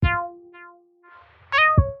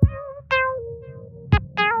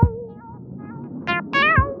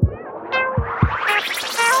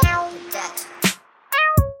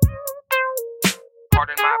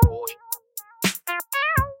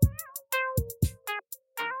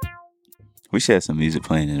We should have some music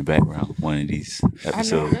playing in the background. One of these I know.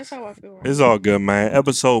 episodes. That's how I feel. Right It's now. all good, man.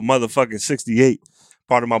 Episode motherfucking 68.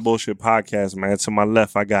 Part of my bullshit podcast, man. To my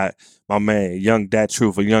left, I got my man, Young Dat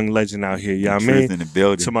Truth, a young legend out here. You know what I mean? Truth in the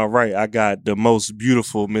building. To my right, I got the most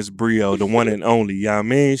beautiful Miss Brio, the one and only. You know what I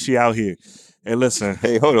mean? She out here. Hey, listen.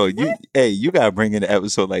 Hey, hold on. You gotta bring in an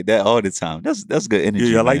episode like that all the time. That's good energy.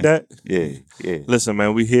 You like man. that? Yeah. Listen,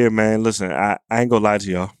 man, we here, man. Listen, I ain't gonna lie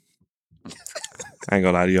to y'all.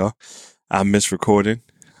 I miss recording.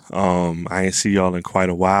 I ain't see y'all in quite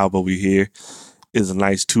a while, but we here. It's a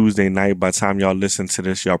nice Tuesday night. By the time y'all listen to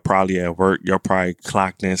this, y'all probably at work. Y'all probably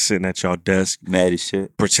clocked in, sitting at y'all desk, Mad as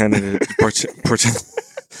shit. pretending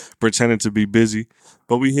to be busy.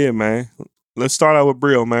 But we here, man. Let's start out with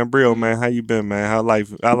Brio, man. Brio, man, how you been, man? How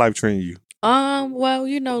life treating you?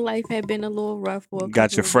 Well, life had been a little rough for a Got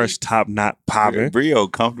couple your of fresh weeks. top knot popping. Brio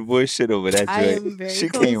comfortable as shit over that I joint. am very She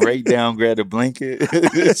cozy. came right down, grabbed a blanket,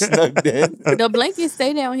 snuck in. The blankets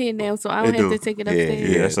stay down here now, so I don't They have do. to take it Yeah, upstairs.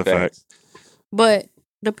 Yeah, that's a fact. But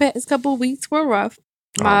the past couple of weeks were rough.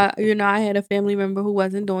 Oh. I had a family member who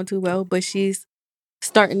wasn't doing too well, but she's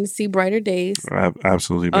starting to see brighter days.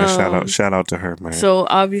 Absolutely, man. Um, Shout out to her, man. So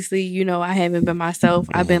obviously, I haven't been myself.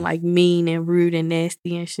 I've been Mhm. like mean and rude and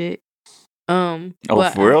nasty and shit. Oh,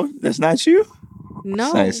 but for real? That's not you?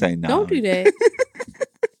 No, Say no. don't do that.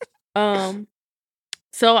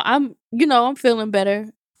 So I'm feeling better.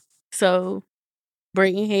 So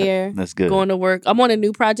braiding hair, That's good. going to work. I'm on a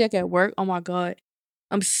new project at work. Oh my God.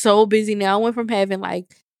 I'm so busy now. I went from having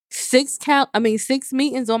like 6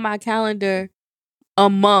 meetings on my calendar a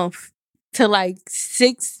month to like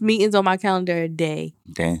 6 meetings on my calendar a day.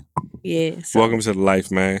 Damn. Yeah. So Welcome to the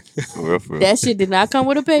life, man. For real, for real. that shit did not come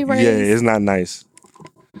with a pay raise. Yeah, it's not nice.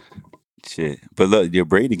 Shit. But look, your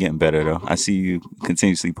braid is getting better, though. I see you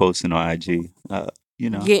continuously posting on IG.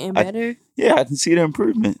 Getting better. I can see the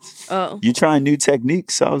improvements. Oh. You trying new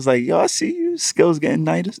techniques. So I was like, yo, I see you. Skills getting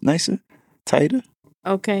nicer, tighter.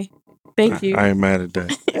 Okay. Thank you. I ain't mad at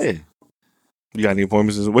that. Yeah. You got any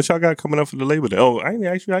appointments? What y'all got coming up for the Labor Day? Oh, I ain't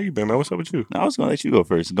asked you how you been, man. What's up with you? No, I was going to let you go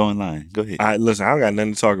first. Go in line. Go ahead. Listen, I don't got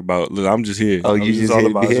nothing to talk about. Look, I'm just here. Oh, you just all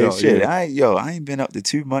all about here? y'all. Shit. Yeah. I ain't been up to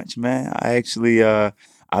too much, man. I actually,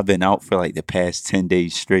 I've been out for like the past 10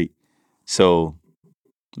 days straight. So,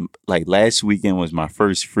 like last weekend was my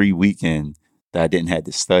first free weekend that I didn't have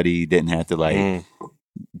to study, didn't have to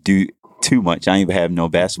do too much. I ain't even have no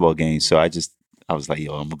basketball games. So I was like,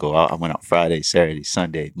 yo, I'm gonna go out. I went out Friday, Saturday,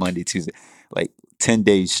 Sunday, Monday, Tuesday, like 10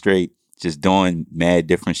 days straight, just doing mad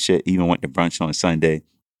different shit. Even went to brunch on Sunday.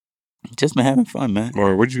 Just been having fun, man.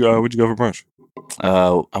 Or where'd you go for brunch?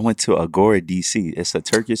 I went to Agora, DC. It's a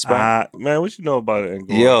Turkish spot. Man, what you know about it?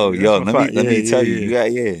 Yo, let me tell you.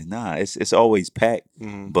 Yeah. Nah, it's always packed,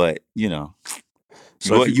 Mhm. but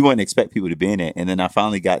So you wouldn't expect people to be in it. And then I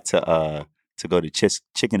finally got to go to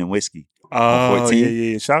Chicken and Whiskey. Oh, 14?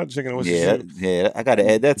 yeah. Shout out to Chicken and Whiskey. Yeah, I got to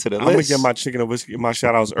add that to the I'm gonna list. get my Chicken and Whiskey, my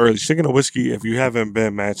shout outs early. Chicken and Whiskey, if you haven't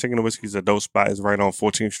been, man, Chicken and Whiskey is a dope spot. It's right on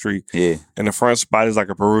 14th Street. Yeah, And the front spot is like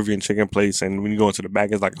a Peruvian chicken place. And when you go into the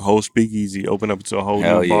back, it's like a whole speakeasy, open up to a whole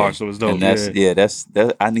hell new yeah. bar. So it's dope. And that's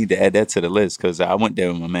I need to add that to the list because I went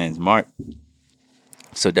there with my man's Mark.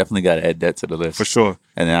 So definitely got to add that to the list For sure.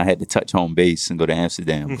 And then I had to touch home base and go to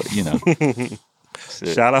Amsterdam. But shit.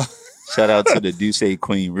 Shout Shout out to the Duce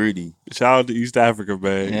Queen Rudy. out to East Africa,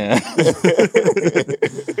 man. Yeah.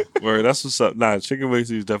 Word, that's what's up. Nah, Chicken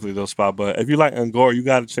Whiskey is definitely those spot. But if you like Angora, you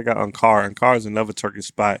got to check out Ankara. Ankara is another Turkish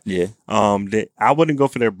spot. Yeah. I wouldn't go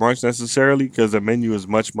for their brunch necessarily because the menu is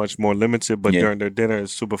much, much more limited. But during their dinner,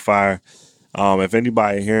 it's super fire. If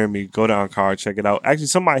anybody hearing me, go to Ankara, check it out. Actually,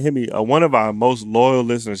 somebody hit me. One of our most loyal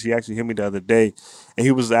listeners, he actually hit me the other day, and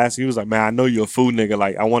he was asking. He was like, "Man, I know you're a food nigga.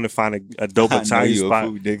 Like, I want to find a dope Italian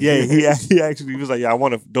spot." Yeah, he actually was like, "Yeah, I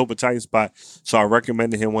want a dope Italian spot." So I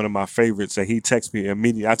recommended him one of my favorites, and he texted me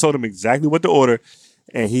immediately. I told him exactly what to order,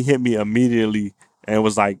 and he hit me immediately. And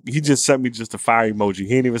was like, he just sent me just a fire emoji. He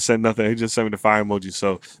didn't even send nothing. He just sent me the fire emoji.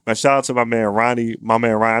 So, man, shout out to my man Ronnie. My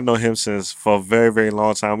man Ryan, I know him since for a very, very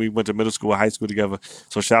long time. We went to middle school, high school together.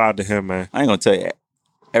 So, shout out to him, man. I ain't gonna tell you.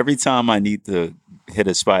 Every time I need to hit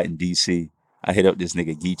a spot in DC, I hit up this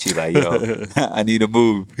nigga Geechee like, yo, I need to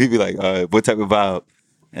move. He be like, what type of vibe?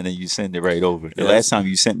 And then you send it right over. The last time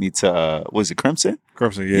you sent me to, was it Crimson?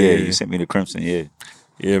 Crimson, Yeah, yeah. you sent me to Crimson, yeah.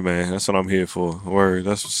 Yeah, man. That's what I'm here for. Word.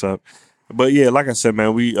 That's what's up. But yeah, like I said,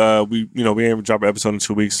 man, we ain't drop an episode in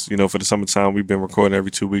 2 weeks. For the summertime, we've been recording every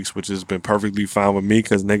 2 weeks, which has been perfectly fine with me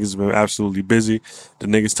because niggas have been absolutely busy. The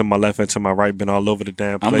niggas to my left and to my right been all over the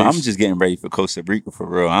damn place. I'm just getting ready for Costa Rica for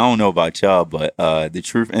real. I don't know about y'all, but the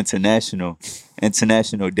Truth International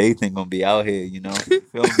Day thing gonna be out here,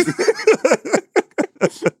 Feel me?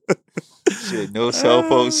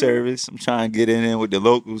 service. I'm trying to get in there with the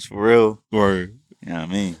locals for real. Word. You know what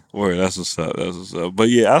I mean? Word, that's what's up. That's what's up. But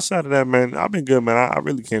yeah, outside of that, man, I've been good, man. I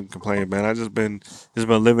really can't complain, man. I just been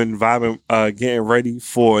living, vibing, getting ready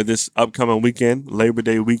for this upcoming weekend, Labor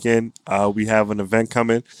Day weekend. We have an event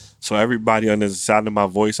coming. So everybody on the side of my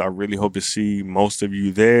voice, I really hope to see most of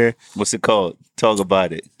you there. What's it called? Talk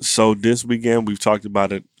about it. So this weekend, we've talked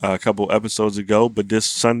about it a couple episodes ago, but this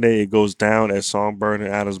Sunday it goes down at Songbird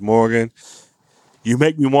and Adams Morgan. You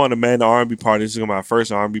make me want to, man, the R&B party. This is my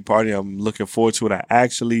first R&B party. I'm looking forward to it. I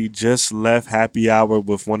actually just left happy hour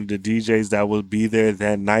with one of the DJs that will be there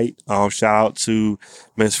that night. Shout out to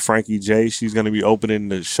Miss Frankie J. She's going to be opening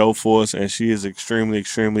the show for us, and she is extremely,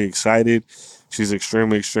 extremely excited. She's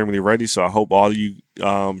extremely, extremely ready. So I hope all of you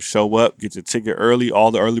show up, get your ticket early.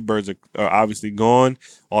 All the early birds are obviously gone.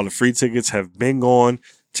 All the free tickets have been gone.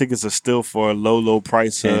 Tickets are still for a low, low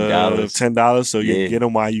price of $10. So you get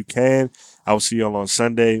them while you can. I will see y'all on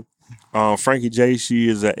Sunday. Frankie J, she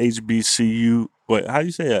is a HBCU. What? How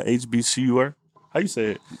you say a HBCUer? How you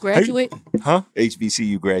say it? Graduate?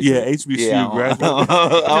 HBCU graduate. Yeah, HBCU graduate.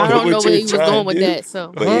 I don't know where he was going with that.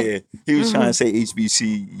 So, but yeah, he was trying to say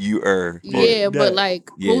HBCUer. Yeah, but like,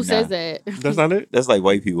 who says that? That's not it. That's like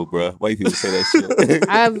white people, bro. White people say that shit.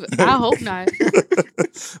 I hope not.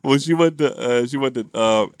 Well, she went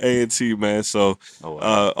to A&T, man. So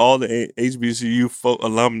all the HBCU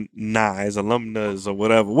alumni or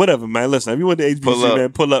whatever, man. Listen, if you went to HBCU,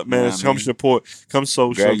 man, pull up, man. Come support. Come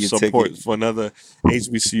show support ticket for another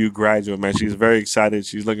HBCU graduate, man. She's very excited.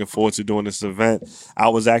 She's looking forward to doing this event. I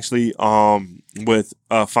was actually with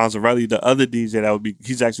Fonzarelli, the other DJ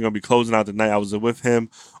he's actually gonna be closing out the night. I was with him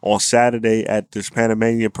on Saturday at this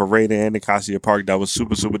Panamanian parade in Anacostia Park. That was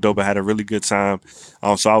super, super dope. I had a really good time.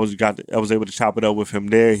 So I was able to chop it up with him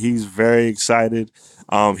there. He's very excited.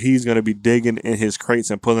 He's gonna be digging in his crates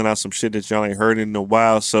and pulling out some shit that y'all ain't heard in a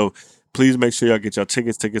while. So please make sure y'all get your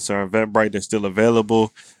tickets. Tickets are on Eventbrite. They're still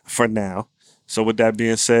available for now. So with that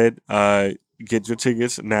being said, get your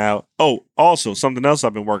tickets now. Oh, also something else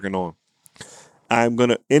I've been working on. I'm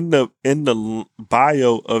gonna in the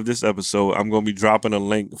bio of this episode, I'm gonna be dropping a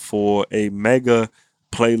link for a mega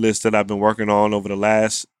playlist that I've been working on over the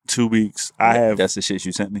last 2 weeks. That's the shit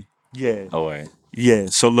you sent me. Yeah. All right. Yeah.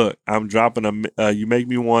 So look, I'm dropping You Make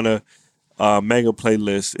Me Wanna mega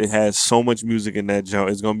playlist. It has so much music in that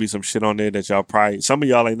junk. It's gonna be some shit on there that some of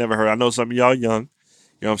y'all ain't never heard. I know some of y'all young.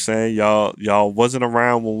 You know what I'm saying? Y'all wasn't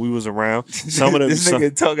around when we was around. Some of this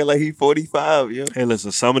nigga talking like he 45, yo. Hey,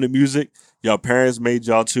 listen, some of the music, y'all parents made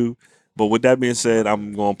y'all too. But with that being said,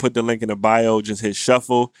 I'm gonna put the link in the bio, just hit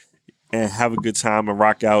shuffle and have a good time and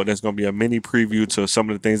rock out. There's gonna be a mini preview to some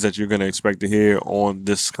of the things that you're gonna expect to hear on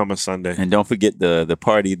this coming Sunday. And don't forget the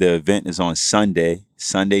party, the event is on Sunday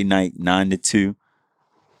night, 9 to 2.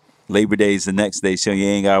 Labor Day is the next day, so you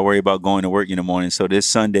ain't gotta worry about going to work in the morning. So this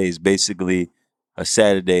Sunday is basically a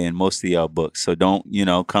Saturday in most of y'all books. So don't,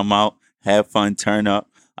 come out, have fun, turn up.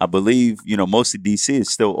 I believe, most of DC is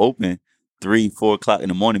still open 3, 4 o'clock in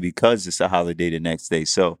the morning because it's a holiday the next day.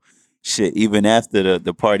 So shit, even after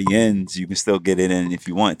the party ends, you can still get it in if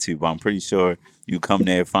you want to. But I'm pretty sure you come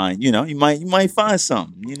there and find, you might find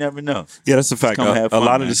something. You never know. Yeah, that's a fact. A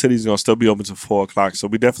lot of the cities are going to still be open till 4 o'clock. So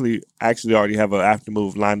we definitely actually already have an after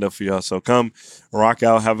move lined up for y'all. So come rock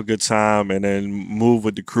out, have a good time, and then move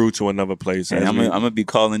with the crew to another place. And I'm going to be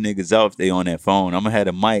calling niggas out if they on that phone. I'm going to have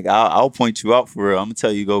a mic. I'll point you out for real. I'm going to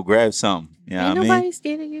tell you go grab something. You know ain't what nobody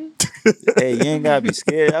scared of you. Hey, you ain't got to be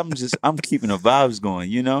scared. I'm keeping the vibes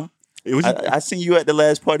going, I seen you at the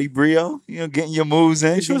last party, Brio. Getting your moves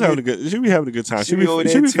in. She was having a good. She be having a good time. She be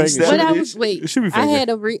faking. But I was I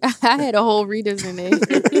had a whole readers in there.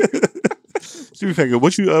 She be faking.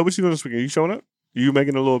 What you doing this weekend? You showing up? You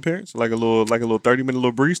making a little appearance, like a little 30-minute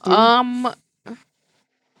little breeze through? I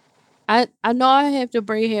know I have to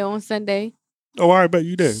braid hair on Sunday. Oh, all right, bet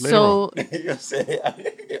you did. So you did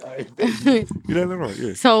later on,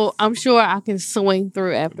 yeah. So I'm sure I can swing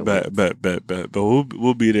through afterwards. Bet. But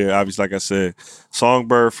we'll be there. Obviously, like I said,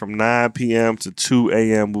 Songbird from 9 p.m. to 2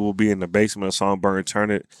 a.m. We will be in the basement of Songbird.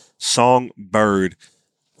 Songbird,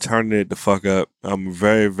 turning it the fuck up. I'm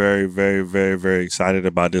very, very, very, very, very excited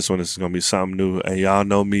about this one. This is gonna be something new. And y'all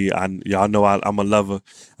know me. Y'all know I'm a lover.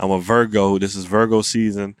 I'm a Virgo. This is Virgo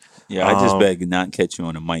season. Yeah, I just beg not catch you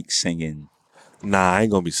on the mic singing. Nah, I ain't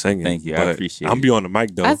gonna be singing. Thank you. I appreciate it. I'm be on the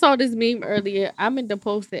mic though. I saw this meme earlier. I meant to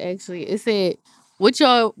post it actually. It said, What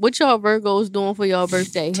y'all Virgos doing for y'all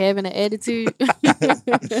birthday? Having an attitude?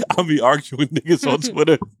 I'll be arguing with niggas on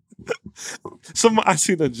Twitter. I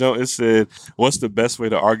seen a joke. It said, "What's the best way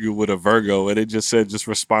to argue with a Virgo?" And it just said, "Just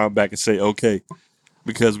respond back and say okay."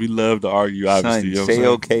 because we love to argue. Obviously, Son, you know what I'm say saying?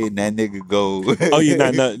 okay and that nigga go. Oh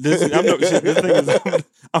yeah, no. This thing is,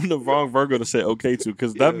 I'm the wrong Virgo to say okay to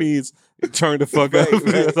because that means turn the fuck Right, up.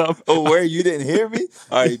 right. Oh, where you didn't hear me?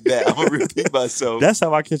 All right, bet. I'm gonna repeat myself. That's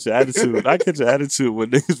how I catch an attitude. I catch an attitude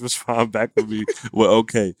when niggas respond back with me with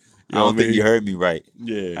okay. You I know don't think what you heard me right.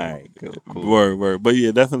 Yeah. All right, cool. Word. But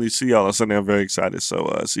yeah, definitely see y'all on Sunday. I'm very excited.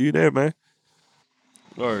 So see you there, man.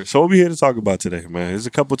 All right. So what we here to talk about today, man? There's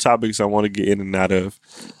a couple topics I want to get in and out of,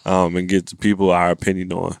 and get to people our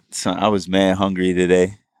opinion on. Son, I was mad hungry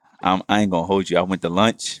today. I ain't gonna hold you. I went to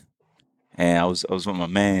lunch, and I was with my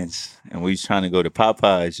mans, and we was trying to go to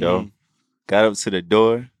Popeyes, yo. Got up to the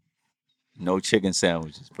door, no chicken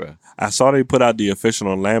sandwiches, bro. I saw they put out the official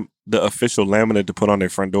laminate to put on their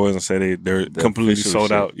front doors and say they're The completely official sold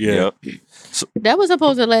shit. out. Yeah. Yep. That was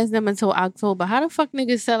supposed to last them until October. How the fuck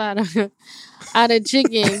niggas sell out of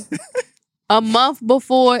chicken a month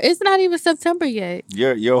before? It's not even September yet.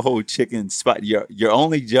 Your whole chicken spot. Your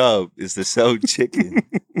only job is to sell chicken,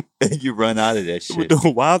 and you run out of that shit. The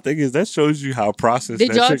wild thing is that shows you how processed Did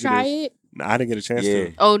that y'all chicken try is. it? Nah, I didn't get a chance Yeah.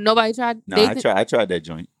 to. Oh, nobody tried. No, I tried that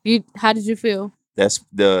joint. How did you feel? That's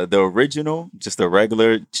the original, just the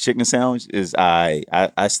regular chicken sandwich is I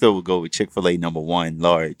still would go with Chick-fil-A #1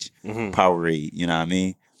 large Mhm. Powerade, you know what I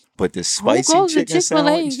mean? But the Who spicy goes to chicken Chick-fil-A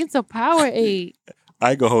and sandwich, gets a Powerade?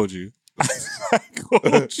 I ain't gonna hold you. I ain't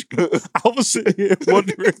gonna hold you. I was sitting here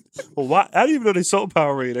wondering why. I didn't even know they sold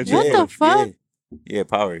Powerade. At What Chick-fil-A. the fuck? Yeah,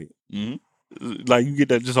 Powerade. Mm-hmm. Like you get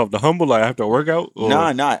that just off the humble, like after a workout? Or?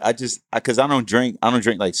 Nah, because I don't drink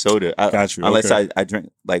like soda. Got you, Unless okay. I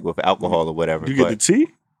drink like with alcohol or whatever. You get the tea? You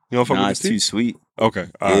don't fuck Nah, with it's the tea? too sweet. Okay.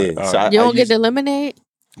 All Yeah, right. so You don't I get the lemonade?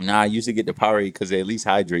 Nah, I usually get the Powerade because it at least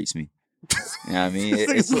hydrates me. You know what I mean?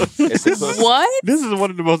 This It's a close. What? This is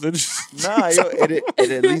one of the most interesting. Nah, yo,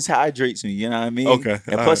 it at least hydrates me. You know what I mean? Okay,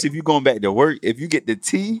 And all plus, right. if you going back to work, if you get the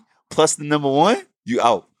tea plus the #1, you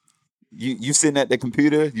out. You sitting at the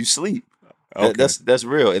computer, you sleep. Okay. That's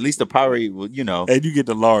real. At least the Powerade will, you know. And you get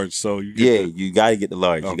the large, so you get You gotta get the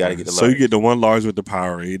large. You gotta okay. get the large. So you get the one large with the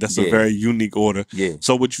Powerade. That's a Yeah. very unique order. Yeah.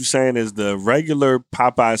 So what you saying is the regular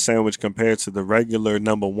Popeye sandwich compared to the regular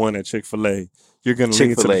 #1 at Chick-fil-A, you're gonna lean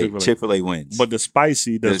to the Chick-fil-A. Chick-fil-A wins. But the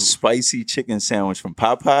spicy the does. spicy chicken sandwich from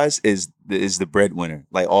Popeyes is the breadwinner.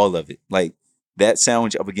 Like all of it. Like that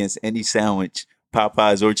sandwich up against any sandwich,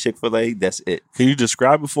 Popeyes or Chick-fil-A, that's it. Can you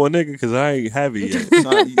describe it for a nigga? Because I ain't have it yet.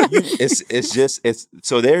 No, it's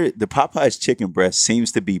so there. The Popeyes chicken breast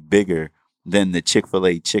seems to be bigger than the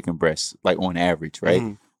Chick-fil-A chicken breast, like on average, right?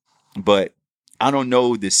 Mhm. But I don't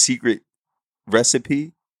know the secret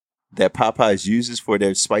recipe that Popeyes uses for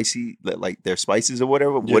their spicy, like their spices or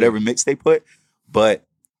whatever mix they put. But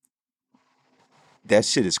that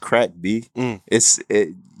shit is crack, B. Mm.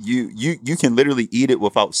 You can literally eat it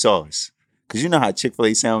without sauce. Cause you know how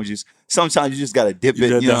Chick-fil-A sandwiches, sometimes you just gotta dip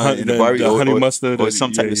it, in the barbecue the honey mustard or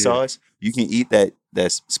some type of yeah. sauce. You can eat that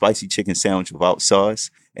spicy chicken sandwich without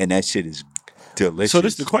sauce, and that shit is delicious. So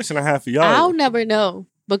this is the question I have for y'all. I'll never know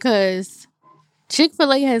because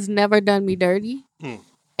Chick-fil-A has never done me dirty. Hmm.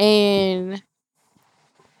 And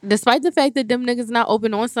despite the fact that them niggas not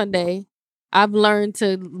open on Sunday, I've learned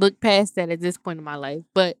to look past that at this point in my life.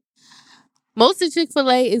 But most of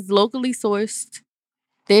Chick-fil-A is locally sourced.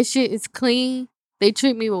 Their shit is clean. They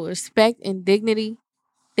treat me with respect and dignity.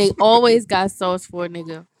 They always got sauce for a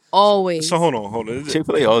nigga. Always. So hold on.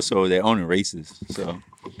 Chick-fil-A also they're owning races. So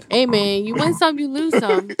Hey man, you win some, you lose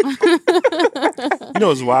some. You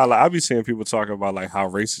know, it's wild. Like, I be seeing people talking about like how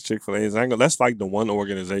racist Chick-fil-A is. I ain't gonna, that's like the one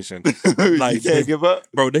organization. Like, you can't give up.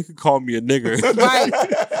 bro, they could call me a nigger.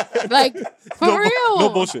 Right. Like, for no, real. No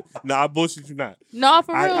bullshit. Nah, I bullshit you not. No,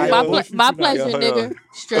 for real. I bullshit My you not. pleasure, Yo, nigga.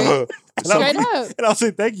 Straight straight up. And I'll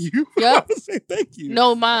say thank you. Yup. I'll say thank you.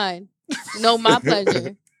 No, mine. No, my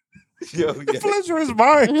pleasure. The pleasure is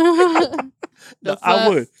mine. The I fuck?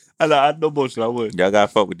 would. I no bullshit. I would. Y'all gotta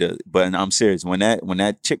fuck with but I'm serious. When that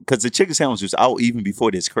because the chicken sandwich was out even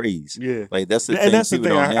before this craze. Yeah. Like that's the thing. And that's the people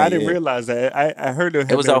thing. don't I have, didn't yeah. realize that. I heard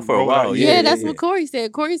it was out for a while, Yeah, yeah, that's yeah. what Corey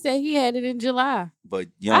said. Corey said he had it in July. But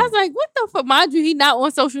I was like, what the fuck? Mind you, he not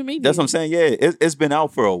on social media. that's what I'm saying. Yeah, it's been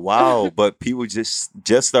out for a while, but people just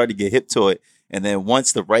started to get hip to it. And then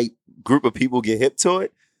once the right group of people get hip to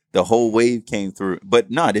it, the whole wave came through.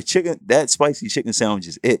 But nah, that spicy chicken sandwich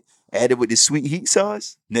is it. Added with the sweet heat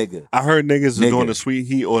sauce, nigga. I heard niggas is Nigga. doing the sweet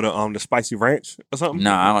heat or the spicy ranch or something.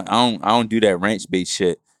 Nah, I don't do that ranch based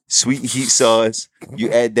shit. Sweet heat sauce. You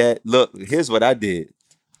add that. Look, here's what I did.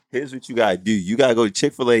 Here's what you gotta do. You gotta go to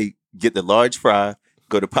Chick-fil-A, get the large fry.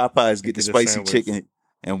 Go to Popeyes, get the Get a spicy sandwich. chicken.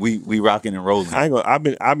 and we rocking and rolling. I ain't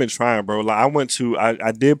gonna, I've been trying, bro. Like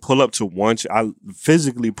I did pull up to one. I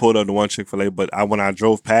physically pulled up to one Chick-fil-A, but when I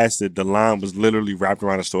drove past it, the line was literally wrapped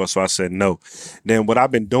around the store. So I said no. Then what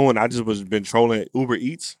I've been doing, I just been trolling Uber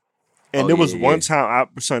Eats. And there was one time,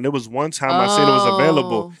 there was one time I seen it was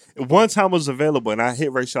available. One time it was available, and I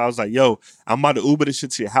hit Rachel. I was like, "Yo, I'm about to Uber this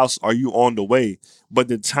shit to your house. Are you on the way?" But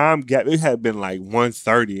the time gap, it had been like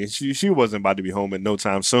 1:30, and she wasn't about to be home at no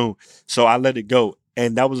time soon. So I let it go,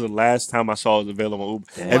 and that was the last time I saw it was available on Uber.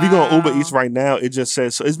 Wow. If you go on Uber Eats right now, it just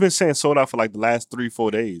says so. It's been saying sold out for like the last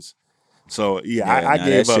 3-4 days. So I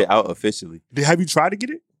gave that up. Shit out officially. Have you tried to get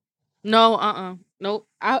it? No, nope.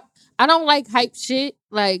 I don't like hype shit.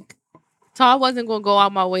 Like. So I wasn't going to go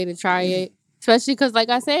out my way to try it. Especially because, like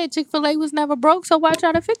I said, Chick-fil-A was never broke, so why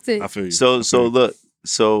try to fix it? I feel you. So look,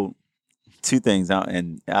 two things,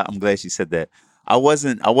 and I'm glad she said that. I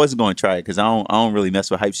wasn't going to try it because I don't really mess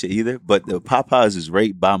with hype shit either. But the Popeyes is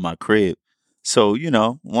right by my crib, so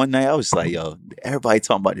one night I was like, yo, everybody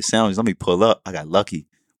talking about the sandwich. Let me pull up. I got lucky,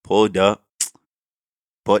 pulled up,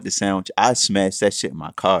 bought the sandwich. I smashed that shit in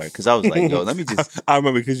my car because I was like, yo, let me just. I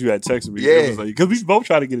remember because you had texted me. Yeah. Because we both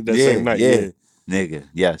tried to get it that same night. Yeah. Nigga,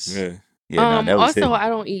 yes. Yeah. Yeah, that was also, I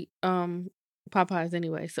don't eat Popeyes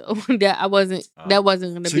anyway, so that wasn't gonna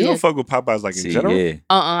so be. So you don't fuck with Popeyes like in general? Yeah.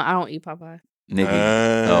 I don't eat Popeyes.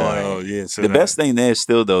 Nigga. Oh, yeah. So the best thing there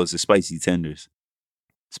still though is the spicy tenders.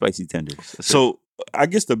 Spicy tenders. So I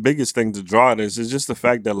guess the biggest thing to draw this is just the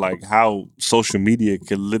fact that like how social media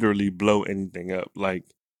can literally blow anything up. Like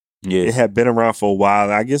it had been around for a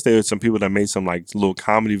while. I guess there were some people that made some like little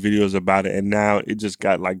comedy videos about it, and now it just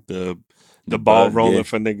got like the ball rolling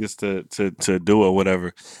for niggas to do it or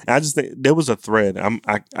whatever. And I just think there was a thread.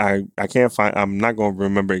 I can't find. I'm not gonna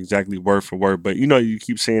remember exactly word for word, but you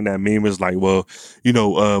keep saying that meme is like, well,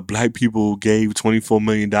 black people gave $24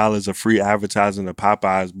 million of free advertising to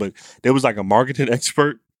Popeyes, but there was like a marketing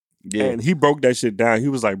expert, and he broke that shit down. He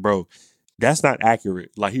was like, bro, that's not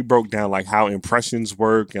accurate. Like he broke down like how impressions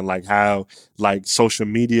work and like how like social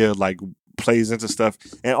media like plays into stuff.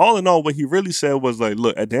 And all in all, what he really said was like,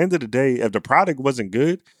 look, at the end of the day, if the product wasn't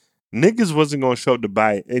good, niggas wasn't going to show up to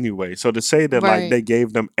buy it anyway. So to say that like they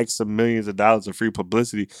gave them extra millions of dollars of free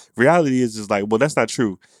publicity, reality is like, well, that's not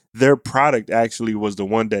true. Their product actually was the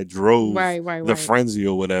one that drove the frenzy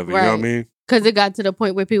or whatever. You know what I mean? Because it got to the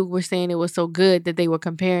point where people were saying it was so good that they were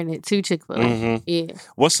comparing it to Chick-fil-A. Mm-hmm. Yeah.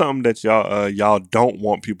 What's something that y'all don't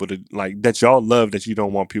want people to like, that y'all love that you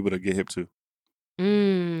don't want people to get hip to?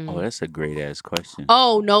 Oh, that's a great ass question.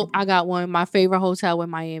 Oh, nope. I got one. My favorite hotel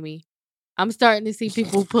in Miami. I'm starting to see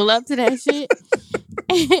people pull up to that shit.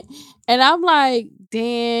 And I'm like,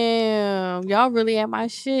 damn, y'all really at my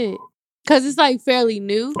shit. Because it's like fairly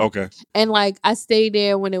new. Okay. And like I stayed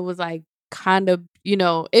there when it was like kind of,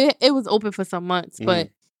 it was open for some months, but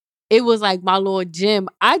it was like my little gym.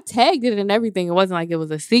 I tagged it and everything. It wasn't like it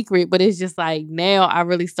was a secret, but it's just like now I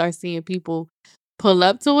really start seeing people pull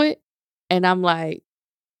up to it. And I'm like,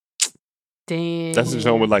 damn. That's the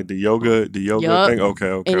joint with like the yoga thing?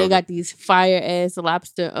 Okay. And they got these fire ass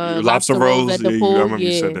lobster rolls at the pool. I remember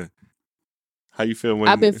you said that. How you feel when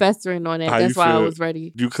I've been festering on that. That's why I was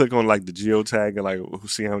ready. Do you click on like the geotag and like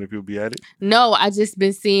see how many people be at it? No, I just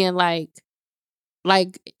been seeing like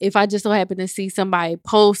if I just so happen to see somebody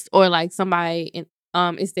post or like somebody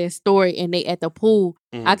it's their story and they at the pool,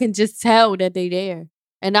 I can just tell that they there.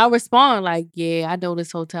 And I'll respond like, yeah, I know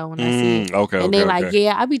this hotel when I see it. Okay. And they like,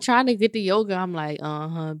 yeah, I be trying to get the yoga. I'm like,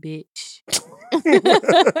 bitch.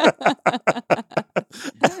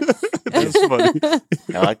 That's funny.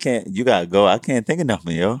 No, I can't. You gotta go. I can't think of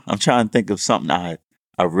nothing, yo. I'm trying to think of something I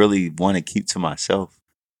really want to keep to myself.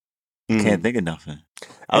 Can't think of nothing.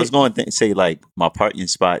 I was going to say like my parking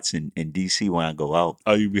spots in DC when I go out.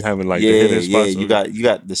 Oh, you be having like the hidden spots? Yeah, you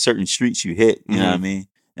got the certain streets you hit. You know what I mean?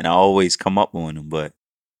 And I always come up on them, but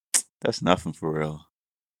that's nothing for real.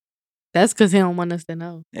 That's because he don't want us to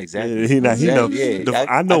know. Exactly. He know. Yeah,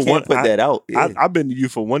 I know I can't put that out. Yeah. I've been to you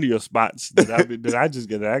for one of your spots that I just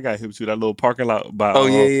get. I got hip to that little parking lot by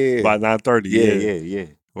by 9:30. Yeah.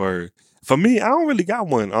 Word. For me, I don't really got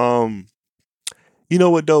one. You know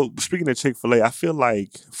what though? Speaking of Chick-fil-A, I feel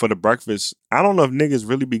like for the breakfast, I don't know if niggas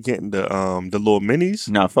really be getting the little minis.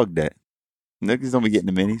 Nah, fuck that. Niggas don't be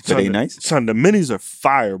getting the minis, but they nice. Son, the minis are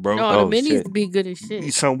fire, bro. No, the minis be good as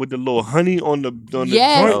shit. Son, with the little honey on the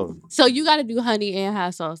joint. So you got to do honey and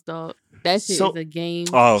hot sauce, dog. That shit is a game.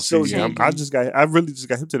 Oh, I really just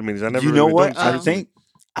got hip to the minis. I never. You know what?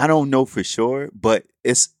 I don't know for sure, but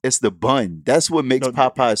it's the bun. That's what makes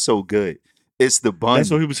Popeyes so good. It's the bun.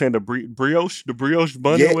 That's what people saying, the brioche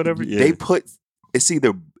bun or whatever. Yeah. They put, it's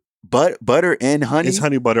either butter and honey. It's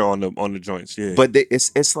honey butter on the joints, yeah. But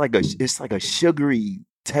it's like a sugary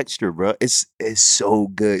texture, bro. It's so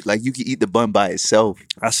good. Like you can eat the bun by itself.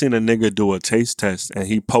 I seen a nigga do a taste test and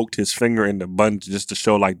he poked his finger in the bun just to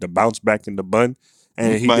show like the bounce back in the bun.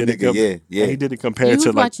 And he did it. Yeah. And he did it You compared was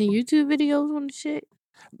to like watching YouTube videos on the shit.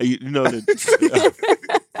 you know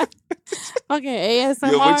the Okay,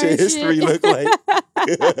 ASMR. Yo, what's your and history shit. look like?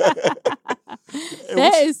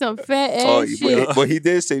 That is some fat ass shit. But he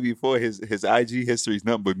did say before his IG history is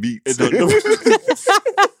nothing but meats.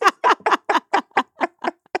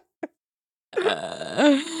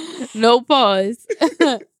 No pause.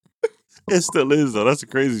 It still is though. That's the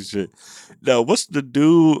crazy shit. Now, what's the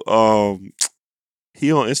dude?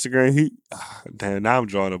 He on Instagram. Damn. Now I'm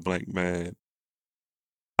drawing a blank, man.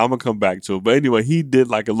 I'm gonna come back to it. But anyway, he did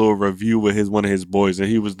like a little review with one of his boys, and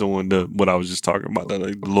he was doing what I was just talking about, the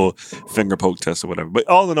little finger poke test or whatever. But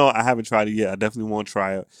all in all, I haven't tried it yet. I definitely want to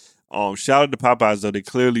try it. Shout out to Popeyes though; they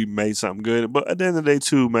clearly made something good. But at the end of the day,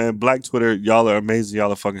 too, man, Black Twitter, y'all are amazing.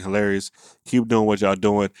 Y'all are fucking hilarious. Keep doing what y'all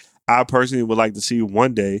doing. I personally would like to see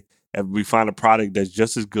one day if we find a product that's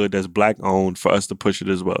just as good, that's Black owned, for us to push it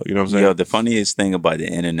as well. You know what I'm saying? Yo, the funniest thing about the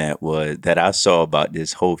internet was that I saw about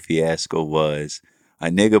this whole fiasco was a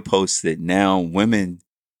nigga posted now women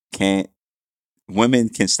can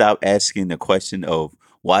stop asking the question of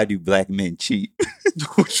why do Black men cheat?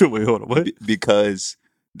 Wait, hold on. What? Because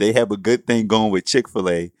they have a good thing going with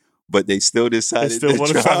Chick-fil-A, but they still decided still to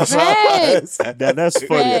wanna try. try Facts. That's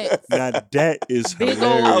funny. Facts. Now that is Big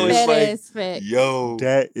old I was hilarious. fat like, ass fact. Yo,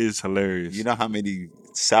 That is hilarious. you know how many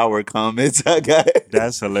sour comments I got?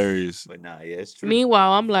 That's hilarious. But nah, yeah, it's true.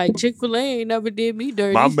 Meanwhile, I'm like, Chick-fil-A ain't never did me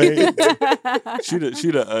dirty. My man, she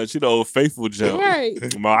the old faithful jump. Right.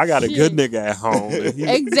 I got a good Shit. nigga at home. and he-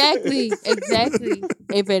 Exactly.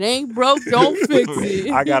 If it ain't broke, don't fix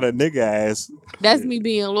it. I got a nigga ass. That's me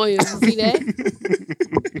being loyal. You see that?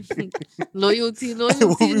 Loyalty.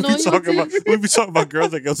 we be talking about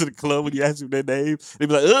girls that go to the club when you ask them their name. They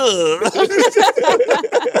be like, ugh.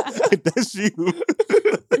 That's you.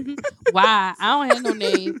 Why? I don't have no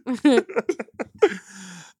name.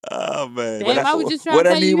 Oh man. Damn, I was just trying what to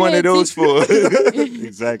I tell need you one had of those for?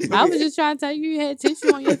 Exactly. I was just trying to tell you had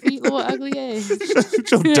tissue on your feet, little ugly ass.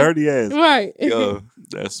 Shut your dirty ass. Right. Yo,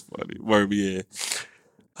 That's funny. Word, yeah.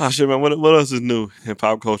 Oh shit, man. What else is new in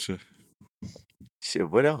pop culture? shit.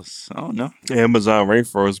 What else? I don't know. Amazon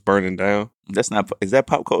rainforest burning down. That's not. Is that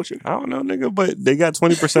pop culture? I don't know, nigga, but they got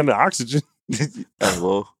 20% of the oxygen. Oh,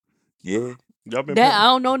 well, yeah. Y'all been That I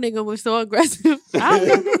don't know, nigga was so aggressive. I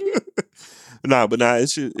don't know,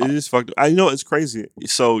 nigga. It is fucked up. I know it's crazy.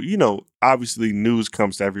 So, obviously news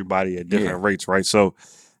comes to everybody at different rates, right? So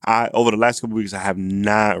over the last couple of weeks, I have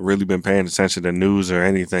not really been paying attention to news or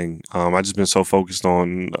anything. I just been so focused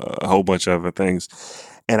on a whole bunch of other things.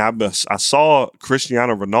 And I saw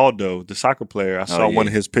Cristiano Ronaldo, the soccer player. I saw one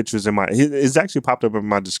of his pictures it's actually popped up in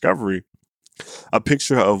my Discovery, a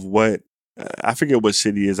picture of what, I forget what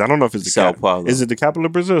city it is. I don't know if it's Sao Paulo. Is it the capital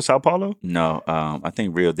of Brazil, Sao Paulo? No, I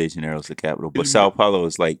think Rio de Janeiro is the capital, but Sao Paulo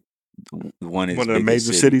is like one of the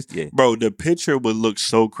major cities. Yeah. Bro, the picture would look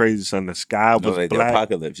so crazy, son. The sky was like black. the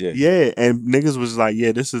apocalypse, yeah. Yeah, and niggas was like,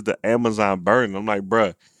 yeah, this is the Amazon burn. I'm like,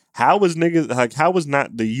 bruh, how was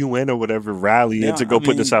not the UN or whatever rallying to go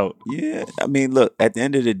put this out? Yeah, I mean, look, at the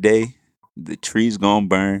end of the day, the tree's gonna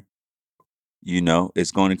burn.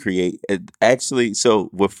 It's going to create actually. So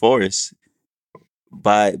with forests,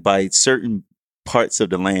 by certain parts of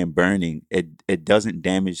the land burning, it doesn't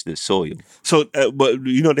damage the soil. So, but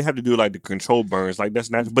they have to do like the control burns, like that's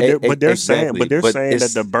natural. But they're saying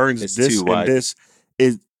that the burns this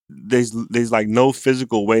is there's like no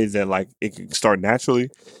physical way that like it can start naturally.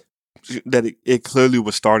 That it clearly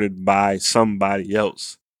was started by somebody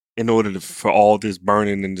else in order for all this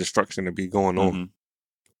burning and destruction to be going on.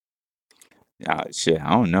 Shit, I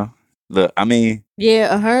don't know. Look, I mean,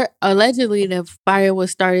 yeah, allegedly the fire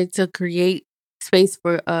was started to create space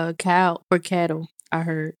for cattle. I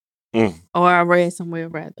heard, or I read somewhere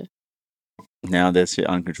rather. Now that shit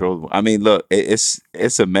uncontrollable. I mean, look, it's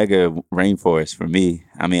a mega rainforest for me.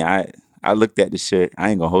 I mean, I looked at the shit. I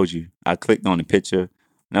ain't gonna hold you. I clicked on the picture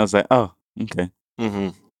and I was like, oh, okay. Mm-hmm.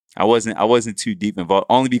 I wasn't too deep involved,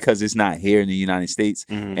 only because it's not here in the United States,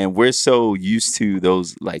 and we're so used to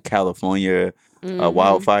those like California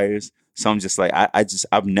wildfires. So I'm just like,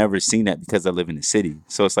 I've never seen that because I live in the city.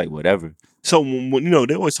 So it's like whatever. So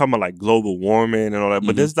they always talk about like global warming and all that,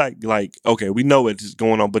 but there's like okay, we know it's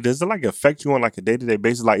going on, but does it like affect you on like a day-to-day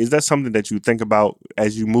basis? Like, is that something that you think about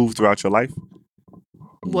as you move throughout your life?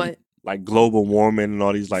 What? Like global warming and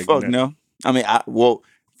all these like. Fuck no. I mean,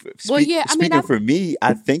 speaking for me,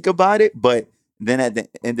 I think about it, but then at the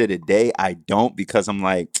end of the day, I don't, because I'm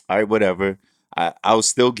like, all right, whatever. I was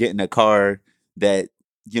still getting a car that,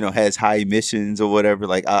 has high emissions or whatever.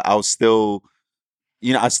 Like I'll still,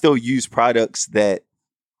 I still use products that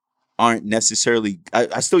aren't necessarily,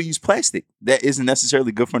 I still use plastic that isn't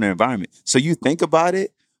necessarily good for the environment. So you think about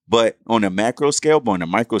it, but on a macro scale, but on a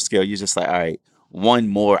micro scale, you're just like, all right, one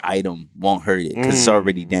more item won't hurt it because it's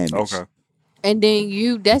already damaged. Okay. And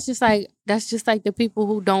then that's just like the people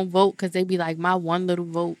who don't vote because they be like, my one little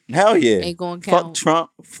vote Hell yeah. ain't gonna count. Fuck Trump,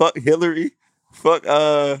 fuck Hillary, fuck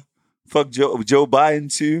Joe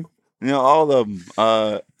Biden too. All of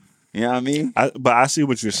them. You know what I mean? But I see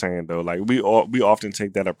what you're saying though. Like we often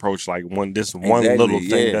take that approach, like one Exactly, little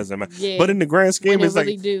thing yeah. doesn't matter. Yeah. But in the grand scheme, When it it's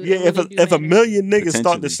really like do- yeah, it really do if a matter. million niggas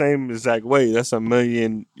thought the Potentially. same exact way, that's a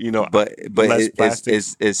million. But less plastic.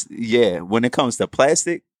 it's when it comes to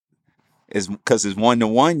plastic, it's because it's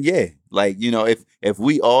 1-to-1. Yeah, like if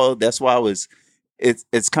we all, that's why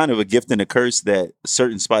it's kind of a gift and a curse that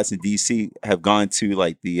certain spots in DC have gone to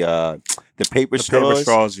like the paper the straws. paper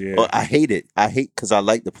straws, yeah. Oh, I hate it. I hate because I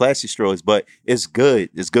like the plastic straws, but it's good.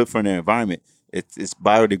 It's good for the environment. It's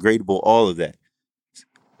biodegradable. All of that.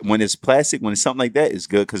 When it's plastic, when it's something like that, it's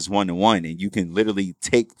good because it's 1-to-1, and you can literally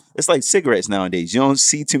take. It's like cigarettes nowadays. You don't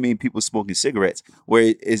see too many people smoking cigarettes.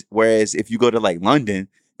 Whereas if you go to like London,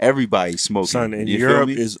 everybody's smoking. Son, in You feel Europe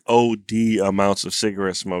me? is OD amounts of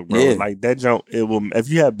cigarette smoke, bro. Yeah. Like that junk, it will. If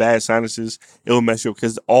you have bad sinuses, it will mess you up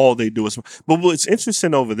because all they do is smoke. But what's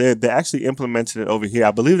interesting over there, they actually implemented it over here.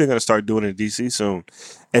 I believe they're going to start doing it in DC soon.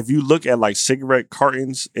 If you look at like cigarette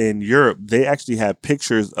cartons in Europe, they actually have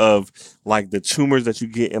pictures of like the tumors that you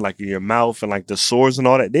get in like in your mouth and like the sores and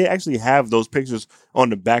all that. They actually have those pictures on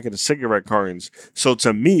the back of the cigarette cartons. So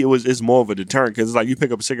to me, it's more of a deterrent because it's like you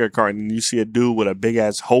pick up a cigarette carton and you see a dude with a big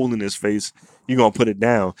ass hole in his face, you're gonna put it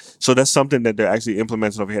down. So that's something that they're actually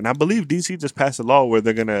implementing over here. And I believe DC just passed a law where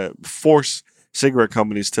they're gonna force cigarette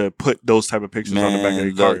companies to put those type of pictures on the back of their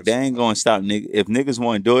Man, cartons. look, they ain't gonna stop niggas. If niggas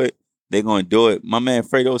want to do it, they gonna do it. My man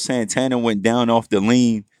Fredo Santana went down off the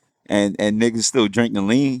lean, and niggas still drink the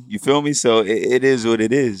lean. You feel me? So it is what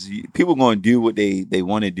it is. People gonna do what they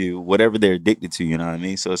want to do, whatever they're addicted to. You know what I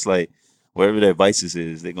mean? So it's like whatever their vices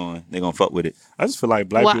is, they gonna fuck with it. I just feel like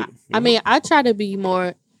black Well, people. I mean, I try to be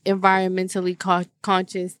more environmentally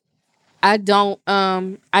conscious. I don't.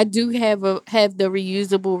 I do have the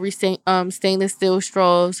reusable stainless steel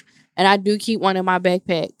straws, and I do keep one in my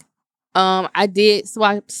backpack. I did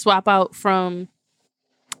swap out from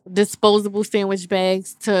disposable sandwich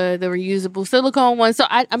bags to the reusable silicone ones. So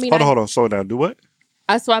I mean, hold on, slow down. Do what?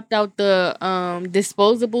 I swapped out the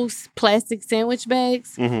disposable plastic sandwich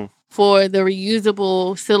bags Mm-hmm. for the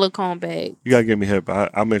reusable silicone bag. You gotta get me hip.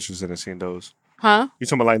 I'm interested in seeing those. Huh? You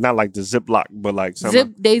talking about like not like the Ziploc, but like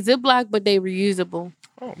something. They Ziploc, but they reusable.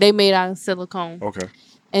 Oh. They made out of silicone. Okay.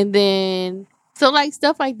 And then so like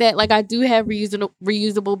stuff like that. Like I do have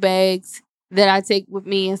reusable bags that I take with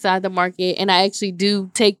me inside the market, and I actually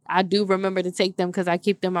I do remember to take them because I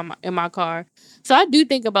keep them in my car. So I do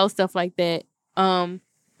think about stuff like that.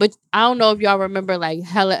 But I don't know if y'all remember like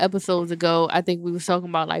hella episodes ago. I think we was talking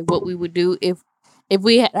about like what we would do if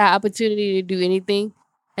we had an opportunity to do anything.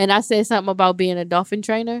 And I said something about being a dolphin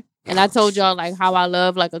trainer, and I told y'all like how I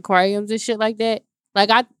love like aquariums and shit like that. Like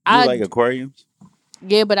You I like aquariums?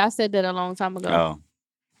 yeah, but I said that a long time ago.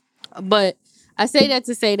 Oh, But I say that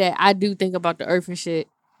to say that I do think about the earth and shit.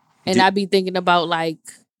 And Do- I be thinking about like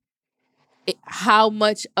how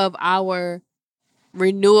much of our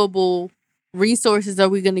renewable resources are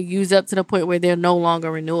we going to use up to the point where they're no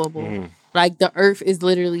longer renewable. Mhm. Like the earth is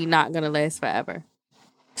literally not going to last forever.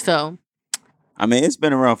 So, I mean, it's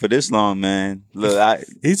been around for this long, man. Look,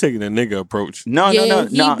 He's taking a nigga approach. no,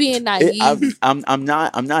 he being naive. I'm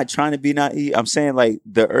not trying to be naive. I'm saying like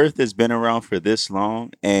the Earth has been around for this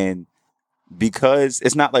long, and because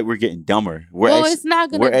it's not like we're getting dumber. it's not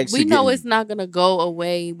going we're to actually we know getting- it's not going to go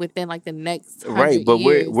away within like the next 100 right, but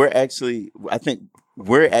years. we're actually. I think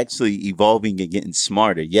we're actually evolving and getting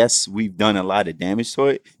smarter. Yes, we've done a lot of damage to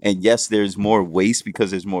it, and yes, there's more waste because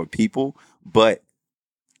there's more people, but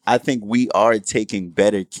I think we are taking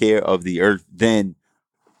better care of the earth than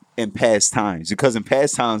in past times. Because in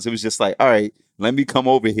past times, it was just like, all right, let me come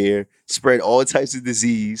over here, spread all types of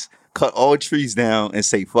disease, cut all trees down, and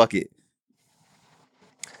say, fuck it.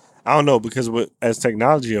 I don't know because as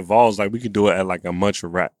technology evolves, like we could do it at like a much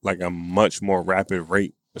more rapid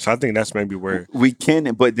rate. So I think that's maybe where We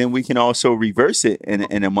can, but then we can also reverse it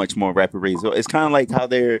in a much more rapid rate. So it's kind of like how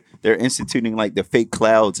they're instituting like the fake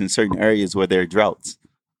clouds in certain areas where there are droughts.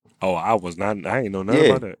 I ain't know nothing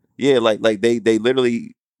about that. Yeah, like they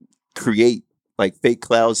literally create like fake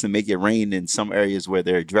clouds to make it rain in some areas where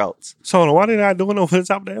there are droughts. So why they not doing it over the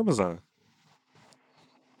top of the Amazon?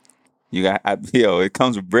 You got it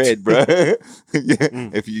comes with bread, bro.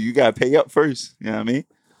 If you gotta pay up first, you know what I mean.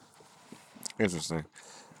 Interesting.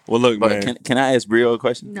 Well, look, But man. can I ask Brio a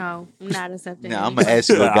question? No, I'm not accepting. Now I'm any gonna ask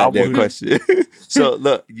you a I goddamn wouldn't. question. So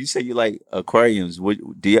look, you say you like aquariums.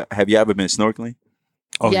 Have you ever been snorkeling?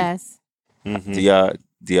 Oh, yes. Mhm.